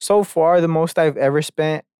 So far, the most I've ever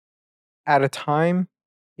spent at a time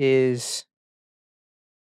is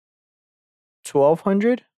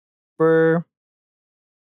 1,200 for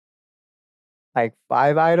like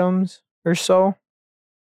 5 items or so.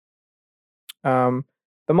 Um,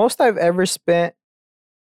 the most I've ever spent,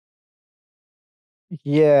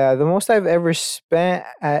 yeah, the most I've ever spent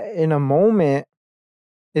in a moment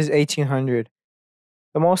is 1,800.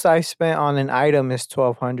 The most I spent on an item is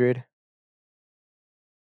 1,200,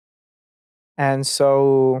 and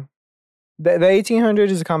so the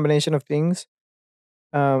 1,800 is a combination of things.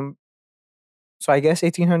 Um, so I guess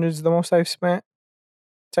 1,800 is the most I've spent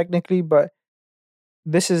technically, but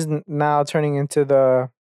this is now turning into the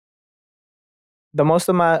most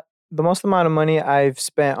amount the most amount of money I've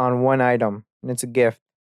spent on one item, and it's a gift.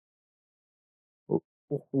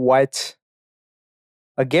 What?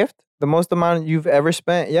 A gift? The most amount you've ever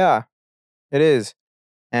spent? Yeah, it is.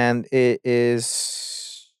 And it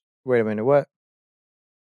is. Wait a minute. What?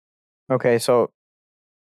 Okay, so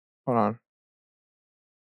hold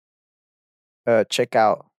on. Check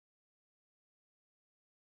out.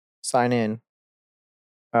 Sign in.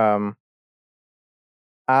 Um,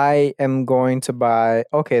 I am going to buy.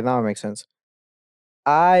 Okay, now it makes sense.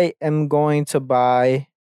 I am going to buy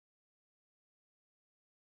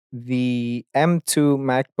the M2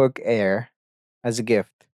 MacBook Air as a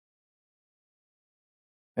gift,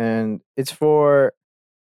 and it's for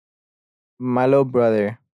my little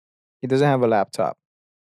brother. He doesn't have a laptop.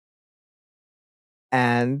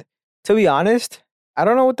 And to be honest, I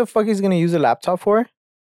don't know what the fuck he's gonna use a laptop for.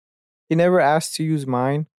 He never asked to use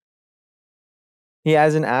mine. He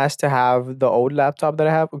hasn't asked to have the old laptop that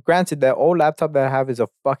I have. Granted, the old laptop that I have is a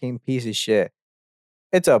fucking piece of shit.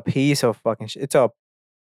 It's a piece of fucking shit.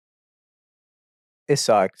 It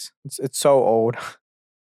sucks. It's so old.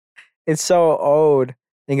 It's so old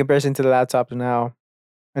in comparison to the laptop now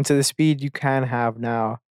and to the speed you can have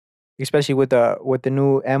now, especially with the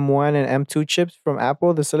new M1 and M2 chips from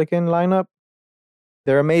Apple, the silicon lineup.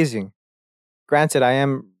 They're amazing. Granted, I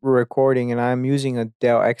am recording and I'm using a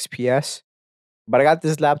Dell XPS, but I got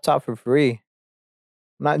this laptop for free.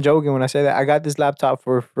 I'm not joking when I say that. I got this laptop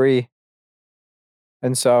for free.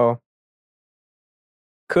 And so,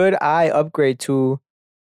 could I upgrade to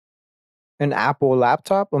an Apple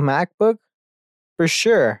laptop, a MacBook? For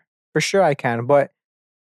sure. For sure I can. But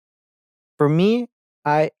for me,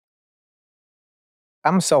 I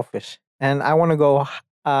I'm selfish and I want to go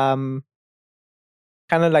um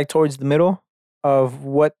kind of like towards the middle. of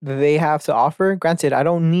what they have to offer. Granted, I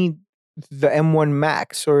don't need the M1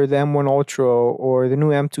 Max or the M1 Ultra or the new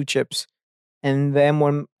M2 chips and the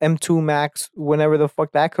M1 M2 Max whenever the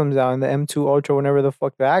fuck that comes out and the M2 Ultra whenever the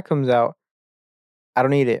fuck that comes out. I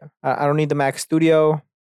don't need it. I don't need the Mac Studio.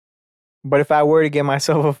 But if I were to get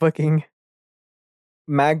myself a fucking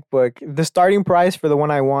MacBook, the starting price for the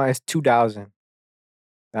one I want is 2,000.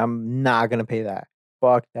 I'm not gonna pay that.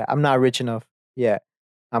 Fuck that. I'm not rich enough yet.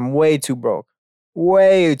 I'm way too broke.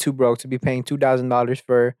 Way too broke to be paying $2,000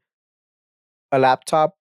 for a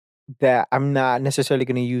laptop that I'm not necessarily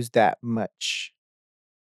gonna use that much.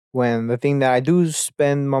 When the thing that I do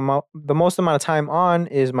spend the most amount of time on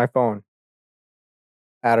is my phone.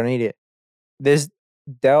 I don't need it. This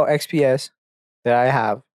Dell XPS that I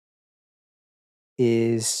have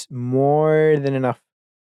is more than enough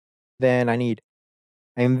than I need.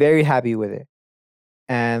 I'm very happy with it.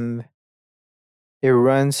 And it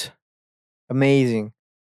runs amazing.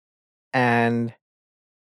 And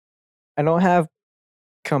I don't have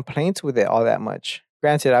complaints with it all that much.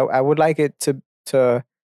 Granted, I would like it to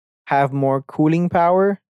have more cooling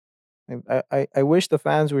power. I wish the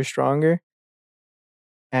fans were stronger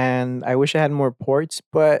and I wish I had more ports,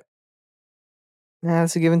 but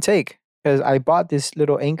that's a give and take. Because I bought this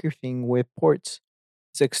little anchor thing with ports.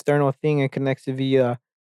 It's an external thing and connects it via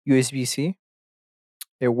USB-C.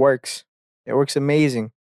 It works. It works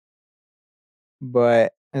amazing.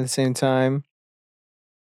 But at the same time,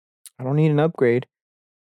 I don't need an upgrade.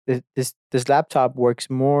 This laptop works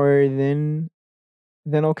more than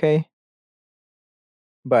okay.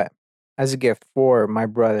 But as a gift for my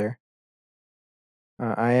brother,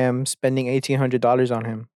 I am spending $1,800 on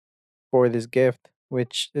him for this gift,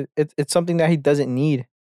 which it's something that he doesn't need.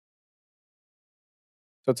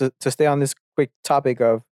 So to stay on this quick topic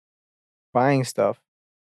of buying stuff,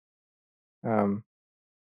 um,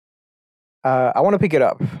 I want to pick it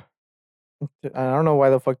up. I don't know why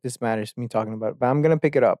the fuck this matters, me talking about it, but I'm gonna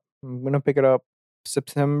pick it up. I'm gonna pick it up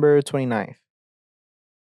September 29th.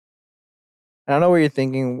 And I know what you're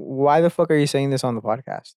thinking. Why the fuck are you saying this on the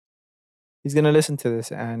podcast? He's gonna listen to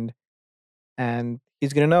this and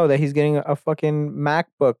he's gonna know that he's getting a fucking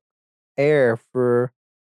MacBook Air for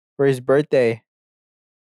his birthday.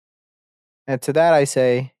 And to that I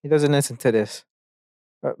say, he doesn't listen to this.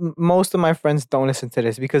 Most of my friends don't listen to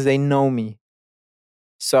this because they know me.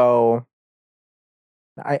 So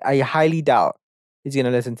I highly doubt he's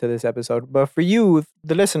gonna listen to this episode. But for you,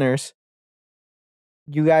 the listeners,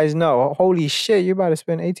 you guys know, holy shit, you're about to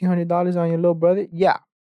spend $1,800 on your little brother? Yeah,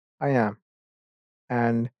 I am.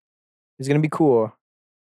 And it's gonna be cool.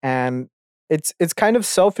 And it's kind of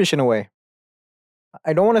selfish in a way.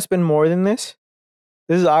 I don't want to spend more than this.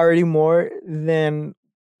 This is already more than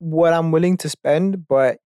what I'm willing to spend,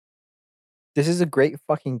 but this is a great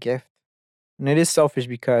fucking gift. And it is selfish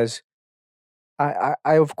because I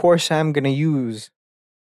of course am gonna use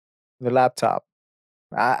the laptop.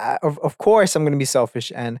 Of course I'm gonna be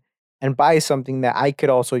selfish and buy something that I could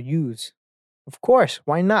also use. Of course,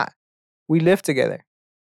 why not? We live together.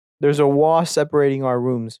 There's a wall separating our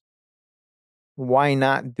rooms. Why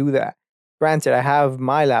not do that? Granted, I have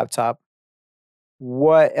my laptop.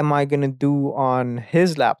 What am I gonna do on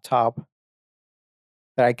his laptop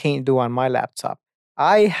that I can't do on my laptop?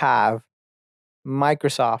 I have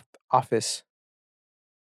Microsoft Office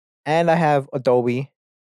and I have Adobe.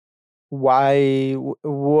 Why?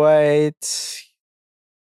 What?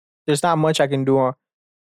 There's not much I can do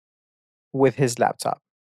with his laptop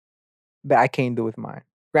that I can't do with mine.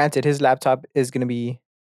 Granted, his laptop is gonna be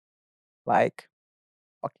like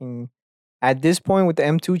fucking at this point with the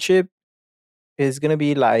M2 chip is gonna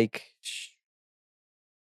be like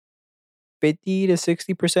 50 to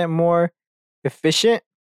 60% more efficient,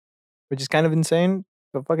 which is kind of insane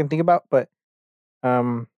to fucking think about. But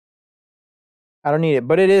um, I don't need it.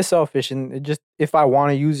 But it is selfish, and it just if I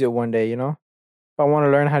want to use it one day, you know, if I want to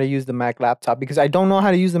learn how to use the Mac laptop because I don't know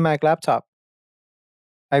how to use the Mac laptop.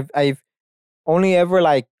 I've only ever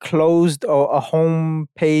like closed a home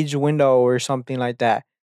page window or something like that.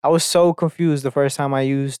 I was so confused the first time I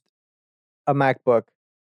used a MacBook.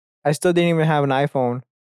 I still didn't even have an iPhone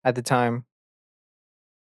at the time.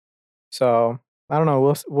 So I don't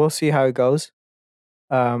know. We'll see how it goes.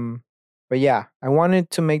 Um, but yeah, I wanted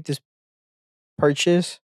to make this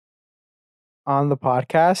purchase on the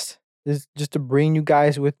podcast just to bring you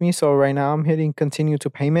guys with me. So right now I'm hitting continue to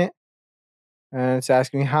payment, and it's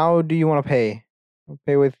asking me how do you want to pay?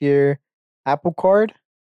 Pay with your Apple Card?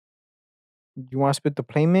 You want to split the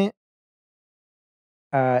payment?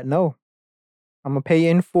 No. I'm gonna pay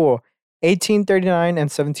in full, 18.39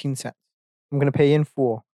 and 17 cents. I'm gonna pay in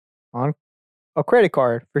full on a credit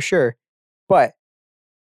card for sure. But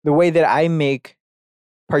the way that I make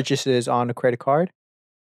purchases on a credit card,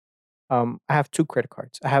 I have two credit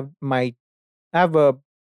cards. I have a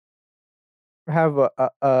I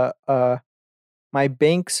have my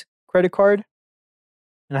bank's credit card,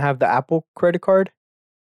 and I have the Apple credit card.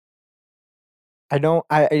 I don't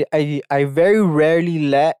I very rarely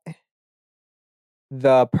let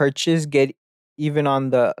the purchase get even on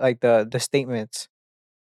the like the statements,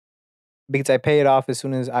 because I pay it off as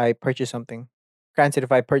soon as I purchase something. Granted,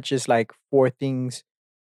 if I purchase like four things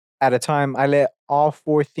at a time, I let all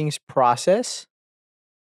four things process,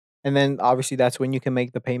 and then obviously that's when you can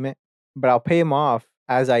make the payment. But I'll pay them off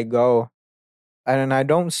as I go, and I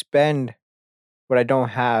don't spend what I don't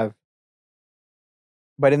have.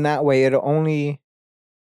 But in that way, it only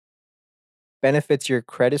benefits your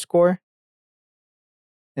credit score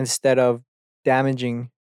instead of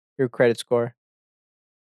damaging your credit score.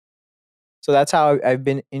 So that's how I've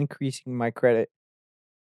been increasing my credit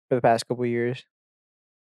for the past couple of years.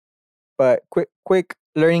 But quick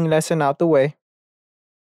learning lesson out the way.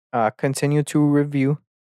 Continue to review.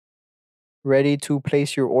 Ready to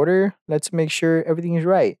place your order? Let's make sure everything is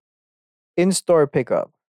right. In-store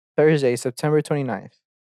pickup, Thursday, September 29th.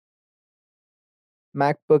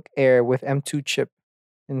 MacBook Air with M2 chip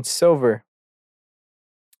in silver.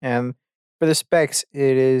 And for the specs,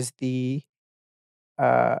 it is the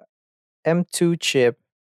uh, M2 chip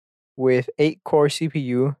with 8-core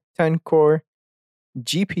CPU, 10-core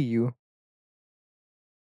GPU,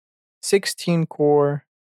 16-core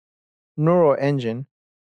neural engine,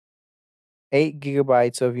 8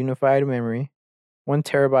 gigabytes of unified memory, 1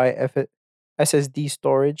 terabyte SSD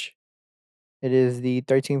storage. It is the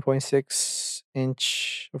 13.6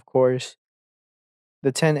 inch, of course. The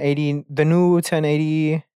 1080, the new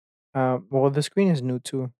 1080. Well, the screen is new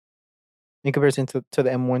too in comparison to the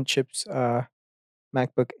M1 chips,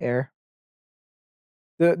 MacBook Air.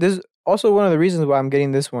 This is also one of the reasons why I'm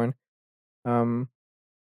getting this one. Um,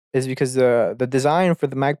 is because the design for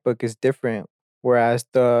the MacBook is different, whereas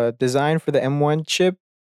the design for the M1 chip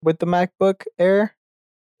with the MacBook Air,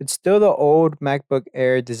 it's still the old MacBook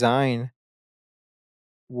Air design,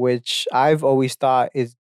 which I've always thought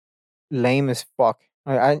is lame as fuck.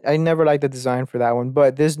 I never liked the design for that one,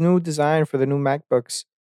 but this new design for the new MacBooks,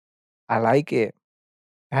 I like it.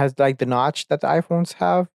 It has like the notch that the iPhones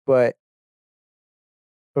have, but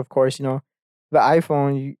of course, the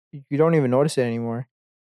iPhone, you don't even notice it anymore.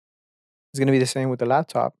 It's gonna be the same with the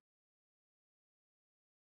laptop.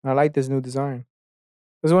 I like this new design.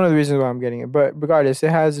 That's one of the reasons why I'm getting it. But regardless, it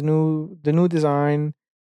has the new design,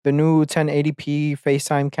 the new 1080p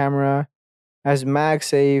FaceTime camera, has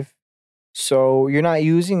MagSafe, so you're not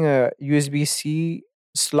using a USB-C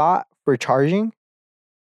slot for charging.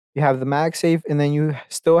 You have the MagSafe, and then you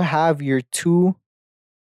still have your two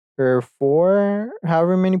or four,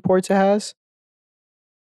 however many ports it has.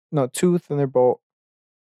 No, two Thunderbolt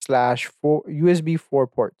slash four USB 4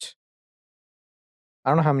 ports. I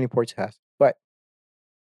don't know how many ports it has, but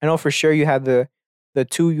I know for sure you have the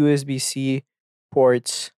two USB-C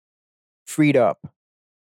ports freed up,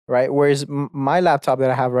 right? Whereas my laptop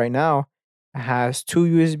that I have right now has two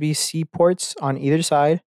USB-C ports on either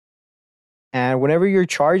side, and whenever you're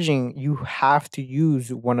charging, you have to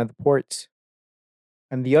use one of the ports,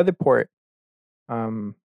 and the other port,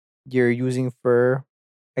 um, you're using for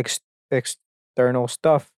ex- external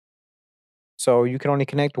stuff. So you can only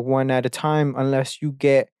connect one at a time unless you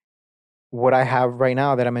get what I have right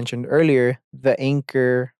now that I mentioned earlier, the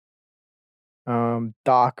Anchor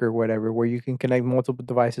dock or whatever, where you can connect multiple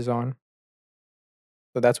devices on.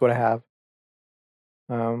 So that's what I have.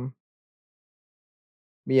 Um,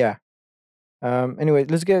 yeah. Anyway,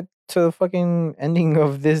 let's get to the fucking ending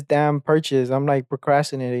of this damn purchase. I'm like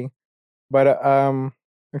procrastinating. But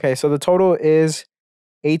okay, so the total is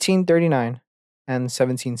 1839 and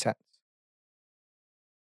 17 cents.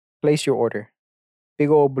 Place your order. Big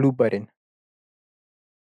old blue button.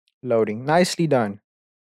 Loading. Nicely done.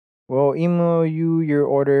 We'll email you your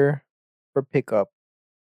order for pickup.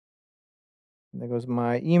 There goes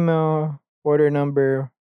my email, order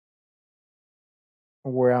number,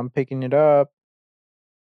 where I'm picking it up,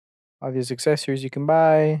 all these accessories you can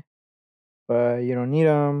buy, but you don't need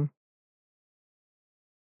them.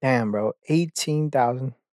 Damn, bro.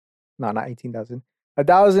 18,000. No, not 18,000.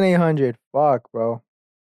 1,800. Fuck, bro.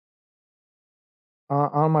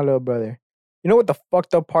 On my little brother. You know what the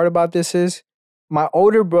fucked up part about this is? My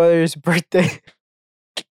older brother's birthday.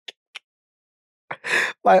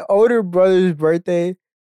 My older brother's birthday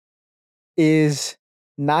is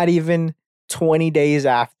not even 20 days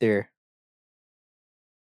after.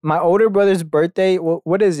 My older brother's birthday,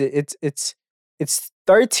 what is it? It's It's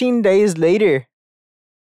 13 days later.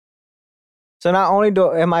 So not only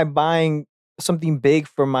am I buying something big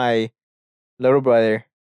for my little brother,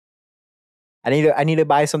 I need to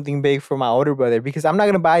buy something big for my older brother because I'm not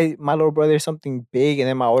gonna buy my little brother something big and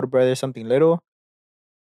then my older brother something little.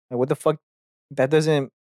 Like what the fuck? That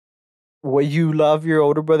doesn't. What, you love your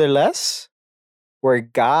older brother less? We're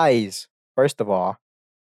guys, first of all.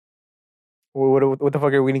 What the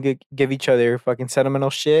fuck are we gonna give each other fucking sentimental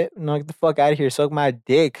shit? No, get the fuck out of here. Suck my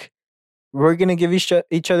dick. We're gonna give each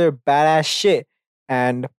other badass shit.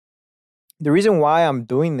 And the reason why I'm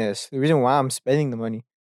doing this, the reason why I'm spending the money,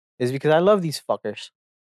 is because I love these fuckers.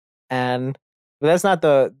 And but that's not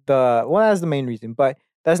the well, that's the main reason. But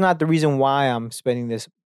that's not the reason why I'm spending this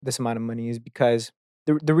amount of money. Is because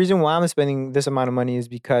the reason why I'm spending this amount of money is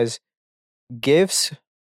because gifts,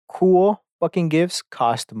 cool fucking gifts,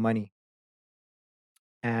 cost money.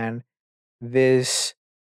 And this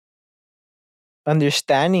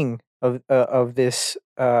understanding of this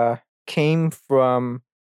came from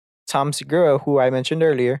Tom Segura, who I mentioned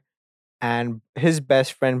earlier, and his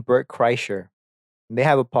best friend Bert Kreischer. They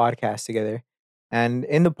have a podcast together, and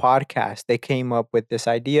in the podcast, they came up with this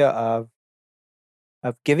idea of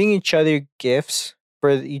giving each other gifts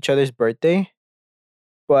for each other's birthday,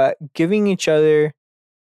 but giving each other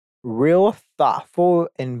real thoughtful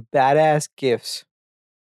and badass gifts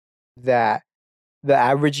that the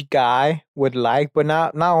average guy would like, but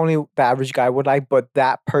not only the average guy would like, but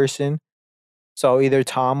that person. So either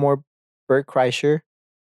Tom or Bert Kreischer,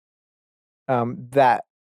 that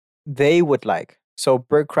they would like. So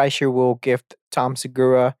Bert Kreischer will gift Tom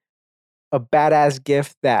Segura a badass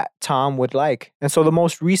gift that Tom would like. And so the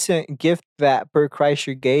most recent gift that Bert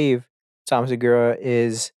Kreischer gave Tom Segura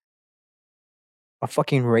is a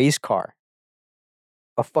fucking race car.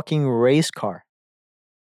 A fucking race car.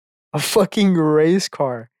 A fucking race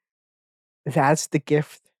car. That's the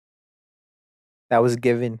gift that was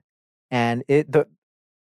given. And to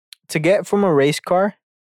get from a race car,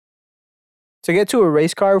 to get to a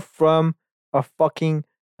race car from a fucking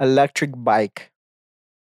electric bike.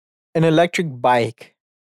 An electric bike.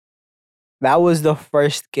 That was the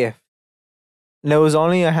first gift. And it was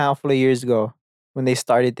only a handful of years ago when they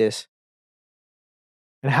started this.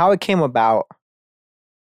 And how it came about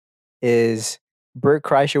is Bert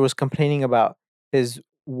Kreischer was complaining about his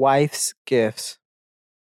wife's gifts.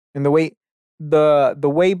 And the way Bert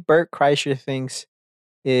Kreischer thinks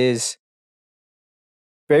is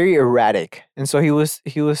very erratic. And so he was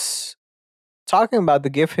talking about the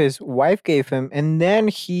gift his wife gave him, and then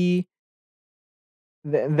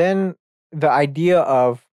then the idea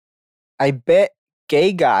of, I bet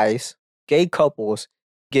gay couples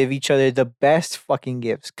give each other the best fucking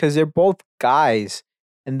gifts because they're both guys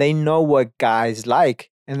and they know what guys like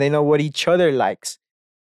and they know what each other likes.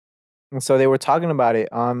 And so they were talking about it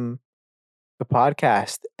on the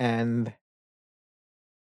podcast and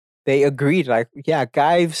they agreed, like, yeah,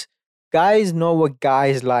 guys know what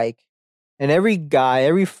guys like. And every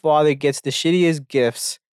father gets the shittiest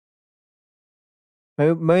gifts.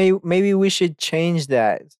 Maybe we should change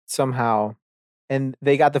that somehow. And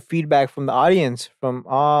they got the feedback from the audience, from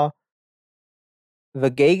all the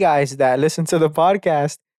gay guys that listen to the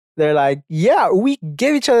podcast. They're like, yeah, we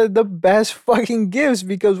give each other the best fucking gifts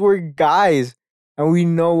because we're guys and we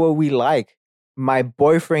know what we like. My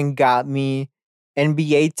boyfriend got me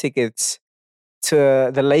NBA tickets to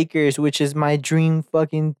the Lakers, which is my dream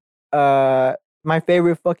fucking my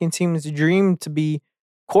favorite fucking team's dream, to be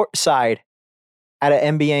courtside at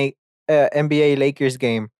an NBA Lakers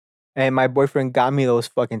game. And my boyfriend got me those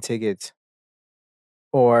fucking tickets.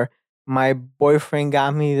 Or my boyfriend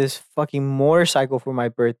got me this fucking motorcycle for my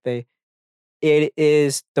birthday. It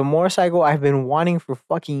is the motorcycle I've been wanting for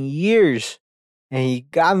fucking years. And he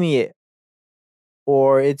got me it.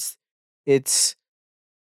 Or it's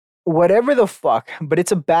whatever the fuck, but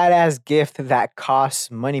it's a badass gift that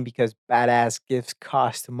costs money because badass gifts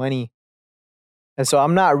cost money. And so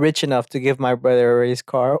I'm not rich enough to give my brother a race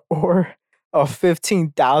car or a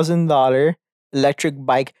 $15,000 electric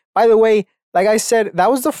bike. By the way, like I said,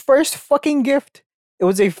 that was the first fucking gift. It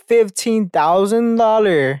was a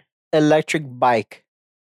 $15,000 electric bike.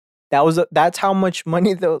 That's how much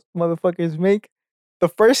money those motherfuckers make. The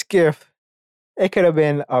first gift, it could have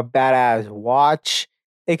been a badass watch.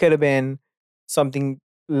 It could have been something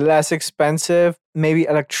less expensive, maybe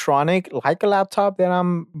electronic, like a laptop that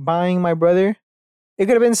I'm buying my brother. It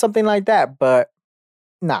could have been something like that, but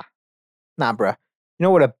nah, bruh. You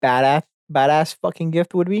know what a badass fucking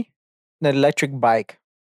gift would be? An electric bike.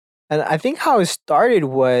 And I think how it started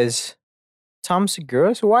was Tom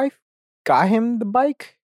Segura's wife got him the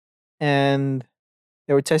bike, and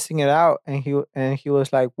they were testing it out, and he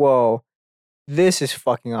was like, "Whoa, this is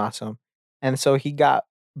fucking awesome." And so he got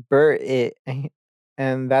Bert it,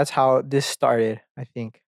 and that's how this started. I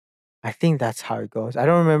think that's how it goes. I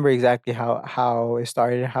don't remember exactly how it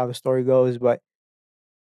started, how the story goes, but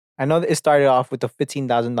I know that it started off with a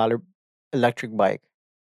 $15,000 electric bike,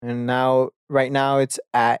 and right now, it's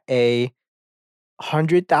at a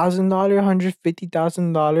 $100,000,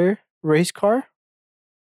 $150,000 race car.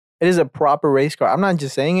 It is a proper race car. I'm not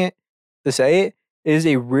just saying it to say it. It is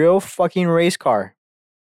a real fucking race car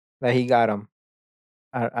that he got him.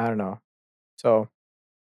 I don't know. So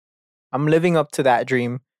I'm living up to that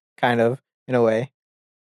dream, kind of, in a way.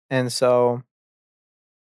 And so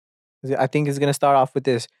I think it's gonna start off with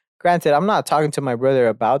this. Granted, I'm not talking to my brother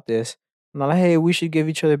about this. I'm not like, hey, we should give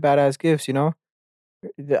each other badass gifts, you know?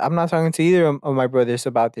 I'm not talking to either of my brothers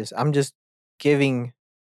about this. I'm just giving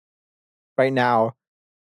right now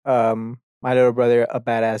my little brother a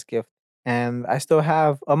badass gift. And I still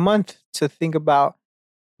have a month to think about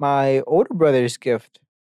my older brother's gift.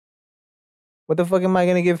 What the fuck am I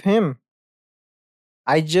gonna give him?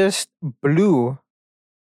 I just blew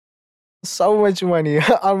so much money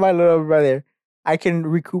on my little brother. I can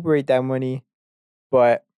recuperate that money,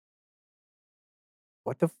 but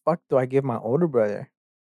what the fuck do I give my older brother?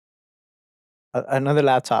 Another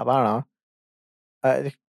laptop? I don't know.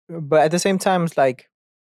 But at the same time, it's like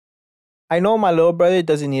I know my little brother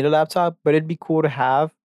doesn't need a laptop, but it'd be cool to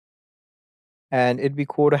have, and it'd be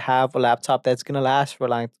cool to have a laptop that's gonna last for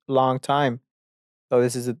a long time. So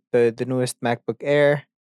this is the newest MacBook Air.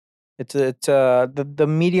 It's the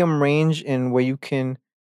medium range in where you can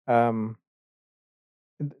um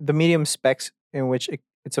the medium specs in which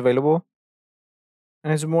it's available,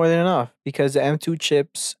 and it's more than enough because the M2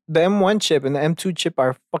 chips, the M1 chip and the M2 chip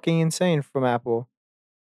are fucking insane from Apple.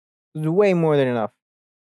 It's way more than enough.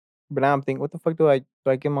 But now I'm thinking, what the fuck do I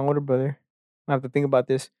give my older brother? I have to think about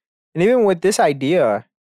this. And even with this idea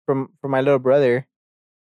from my little brother,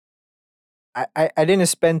 I didn't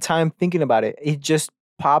spend time thinking about it. It just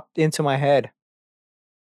popped into my head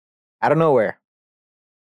out of nowhere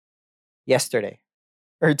yesterday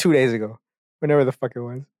or 2 days ago, whenever the fuck it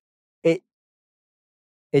was. It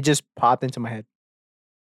it just popped into my head.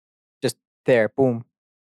 Just there, boom.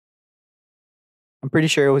 I'm pretty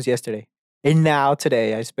sure it was yesterday. And now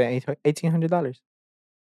today I spent $1,800.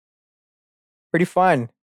 Pretty fun,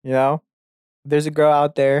 you know? There's a girl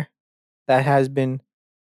out there that has been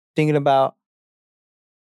thinking about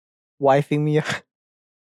wifing me up.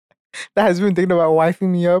 That has been thinking about wifing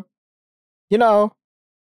me up. You know,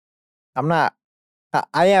 I'm not.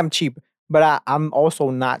 I am cheap, but I'm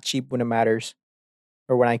also not cheap when it matters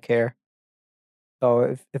or when I care.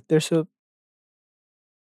 So if there's a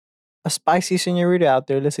spicy senorita out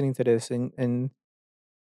there listening to this, and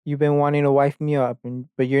you've been wanting to wife me up,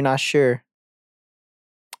 but you're not sure,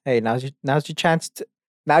 hey, now's your chance to.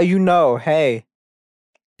 Now you know. Hey,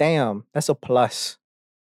 damn, that's a plus.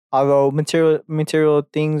 Although material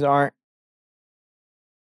things aren't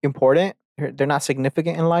important, they're not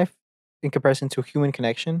significant in life in comparison to human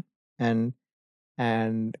connection and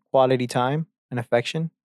quality time and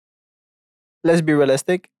affection. Let's be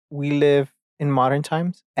realistic. We live in modern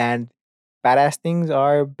times, and badass things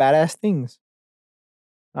are badass things.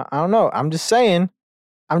 I don't know. I'm just saying.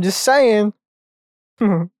 I'm just saying.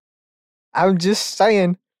 I'm just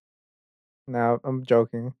saying. No, I'm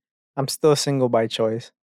joking. I'm still single by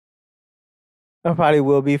choice. I probably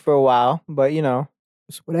will be for a while, but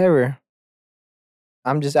it's whatever.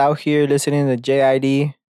 I'm just out here listening to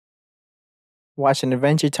JID, watching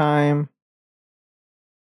Adventure Time,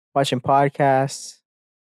 watching podcasts,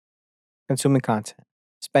 consuming content,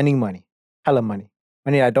 spending money, hella money,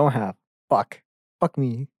 money I don't have. Fuck. Fuck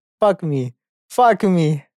me. Fuck me. Fuck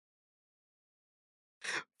me.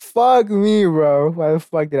 Fuck me, bro. Why the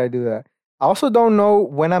fuck did I do that? I also don't know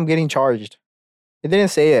when I'm getting charged. It didn't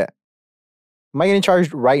say it. Am I getting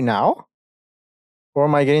charged right now? Or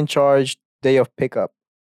am I getting charged day of pickup?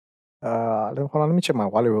 Hold on, let me check my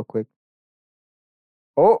wallet real quick.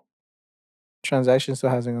 Oh, transaction still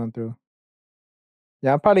hasn't gone through.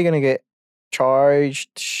 Yeah, I'm probably gonna get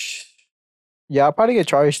charged. Yeah, I'll probably get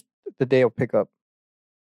charged the day of pickup,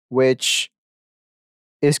 which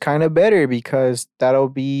is kind of better because that'll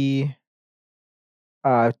be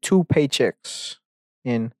two paychecks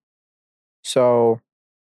in. So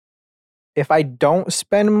if I don't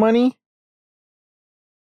spend money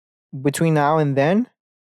between now and then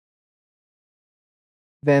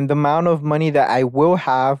the amount of money that I will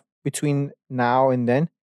have between now and then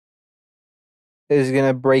is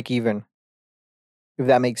gonna break even, if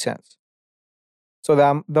that makes sense. So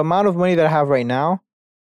the amount of money that I have right now,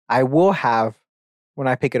 I will have when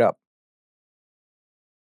I pick it up.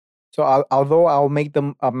 So although I'll make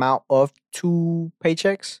the amount of 2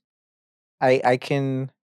 paychecks, I can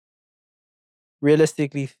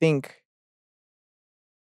realistically think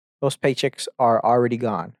those paychecks are already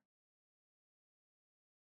gone.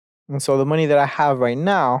 And so the money that I have right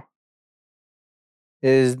now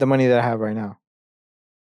is the money that I have right now.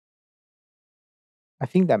 I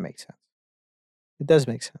think that makes sense. It does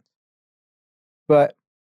make sense. But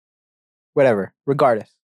whatever,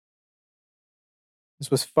 regardless. This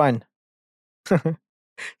was fun.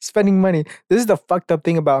 Spending money. This is the fucked up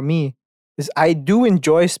thing about me. Is I do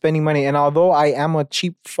enjoy spending money, and although I am a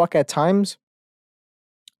cheap fuck at times,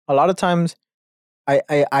 a lot of times I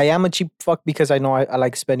am a cheap fuck because I know I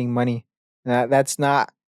like spending money. That's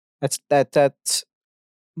not that's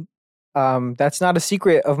not a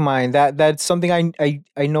secret of mine. That's something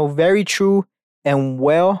I know very true and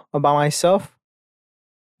well about myself.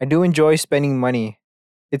 I do enjoy spending money.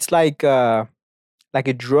 It's like a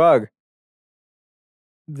drug.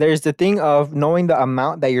 There's the thing of knowing the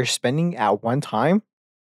amount that you're spending at one time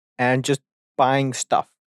and just buying stuff.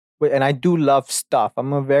 And I do love stuff.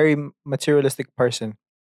 I'm a very materialistic person.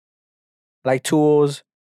 I like tools.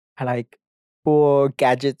 I like cool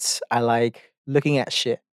gadgets. I like looking at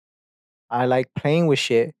shit. I like playing with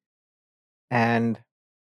shit. And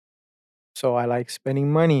so I like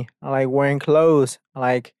spending money. I like wearing clothes. I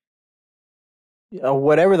like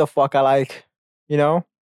whatever the fuck I like, you know?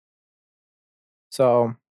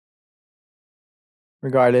 So,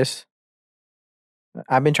 regardless,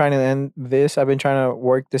 I've been trying to end this. I've been trying to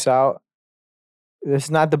work this out. This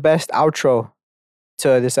is not the best outro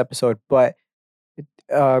to this episode, but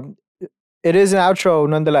um, it is an outro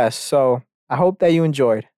nonetheless. So I hope that you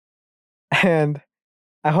enjoyed, and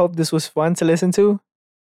I hope this was fun to listen to.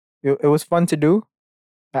 It was fun to do.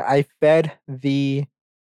 I fed the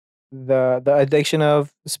addiction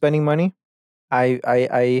of spending money.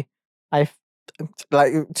 I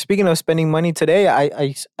like speaking of spending money today.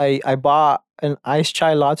 I bought an iced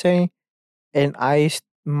chai latte, an iced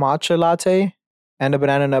matcha latte, and a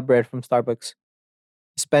banana nut bread from Starbucks.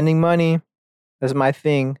 Spending money is my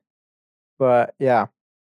thing. But yeah,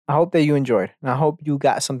 I hope that you enjoyed. And I hope you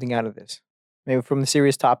got something out of this. Maybe from the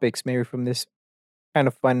serious topics, maybe from this kind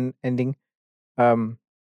of fun ending. Um,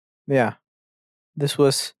 yeah, this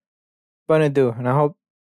was fun to do. And I hope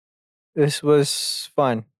this was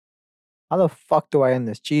fun. How the fuck do I end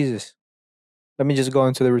this? Jesus. Let me just go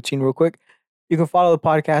into the routine real quick. You can follow the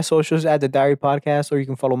podcast socials at the Diary Podcast, or you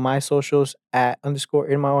can follow my socials at _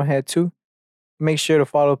 in my own head too. Make sure to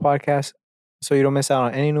follow the podcast so you don't miss out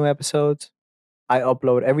on any new episodes. I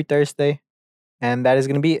upload every Thursday, and that is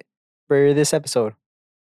going to be it for this episode.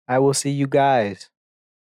 I will see you guys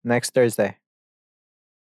next Thursday.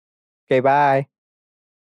 Okay, bye.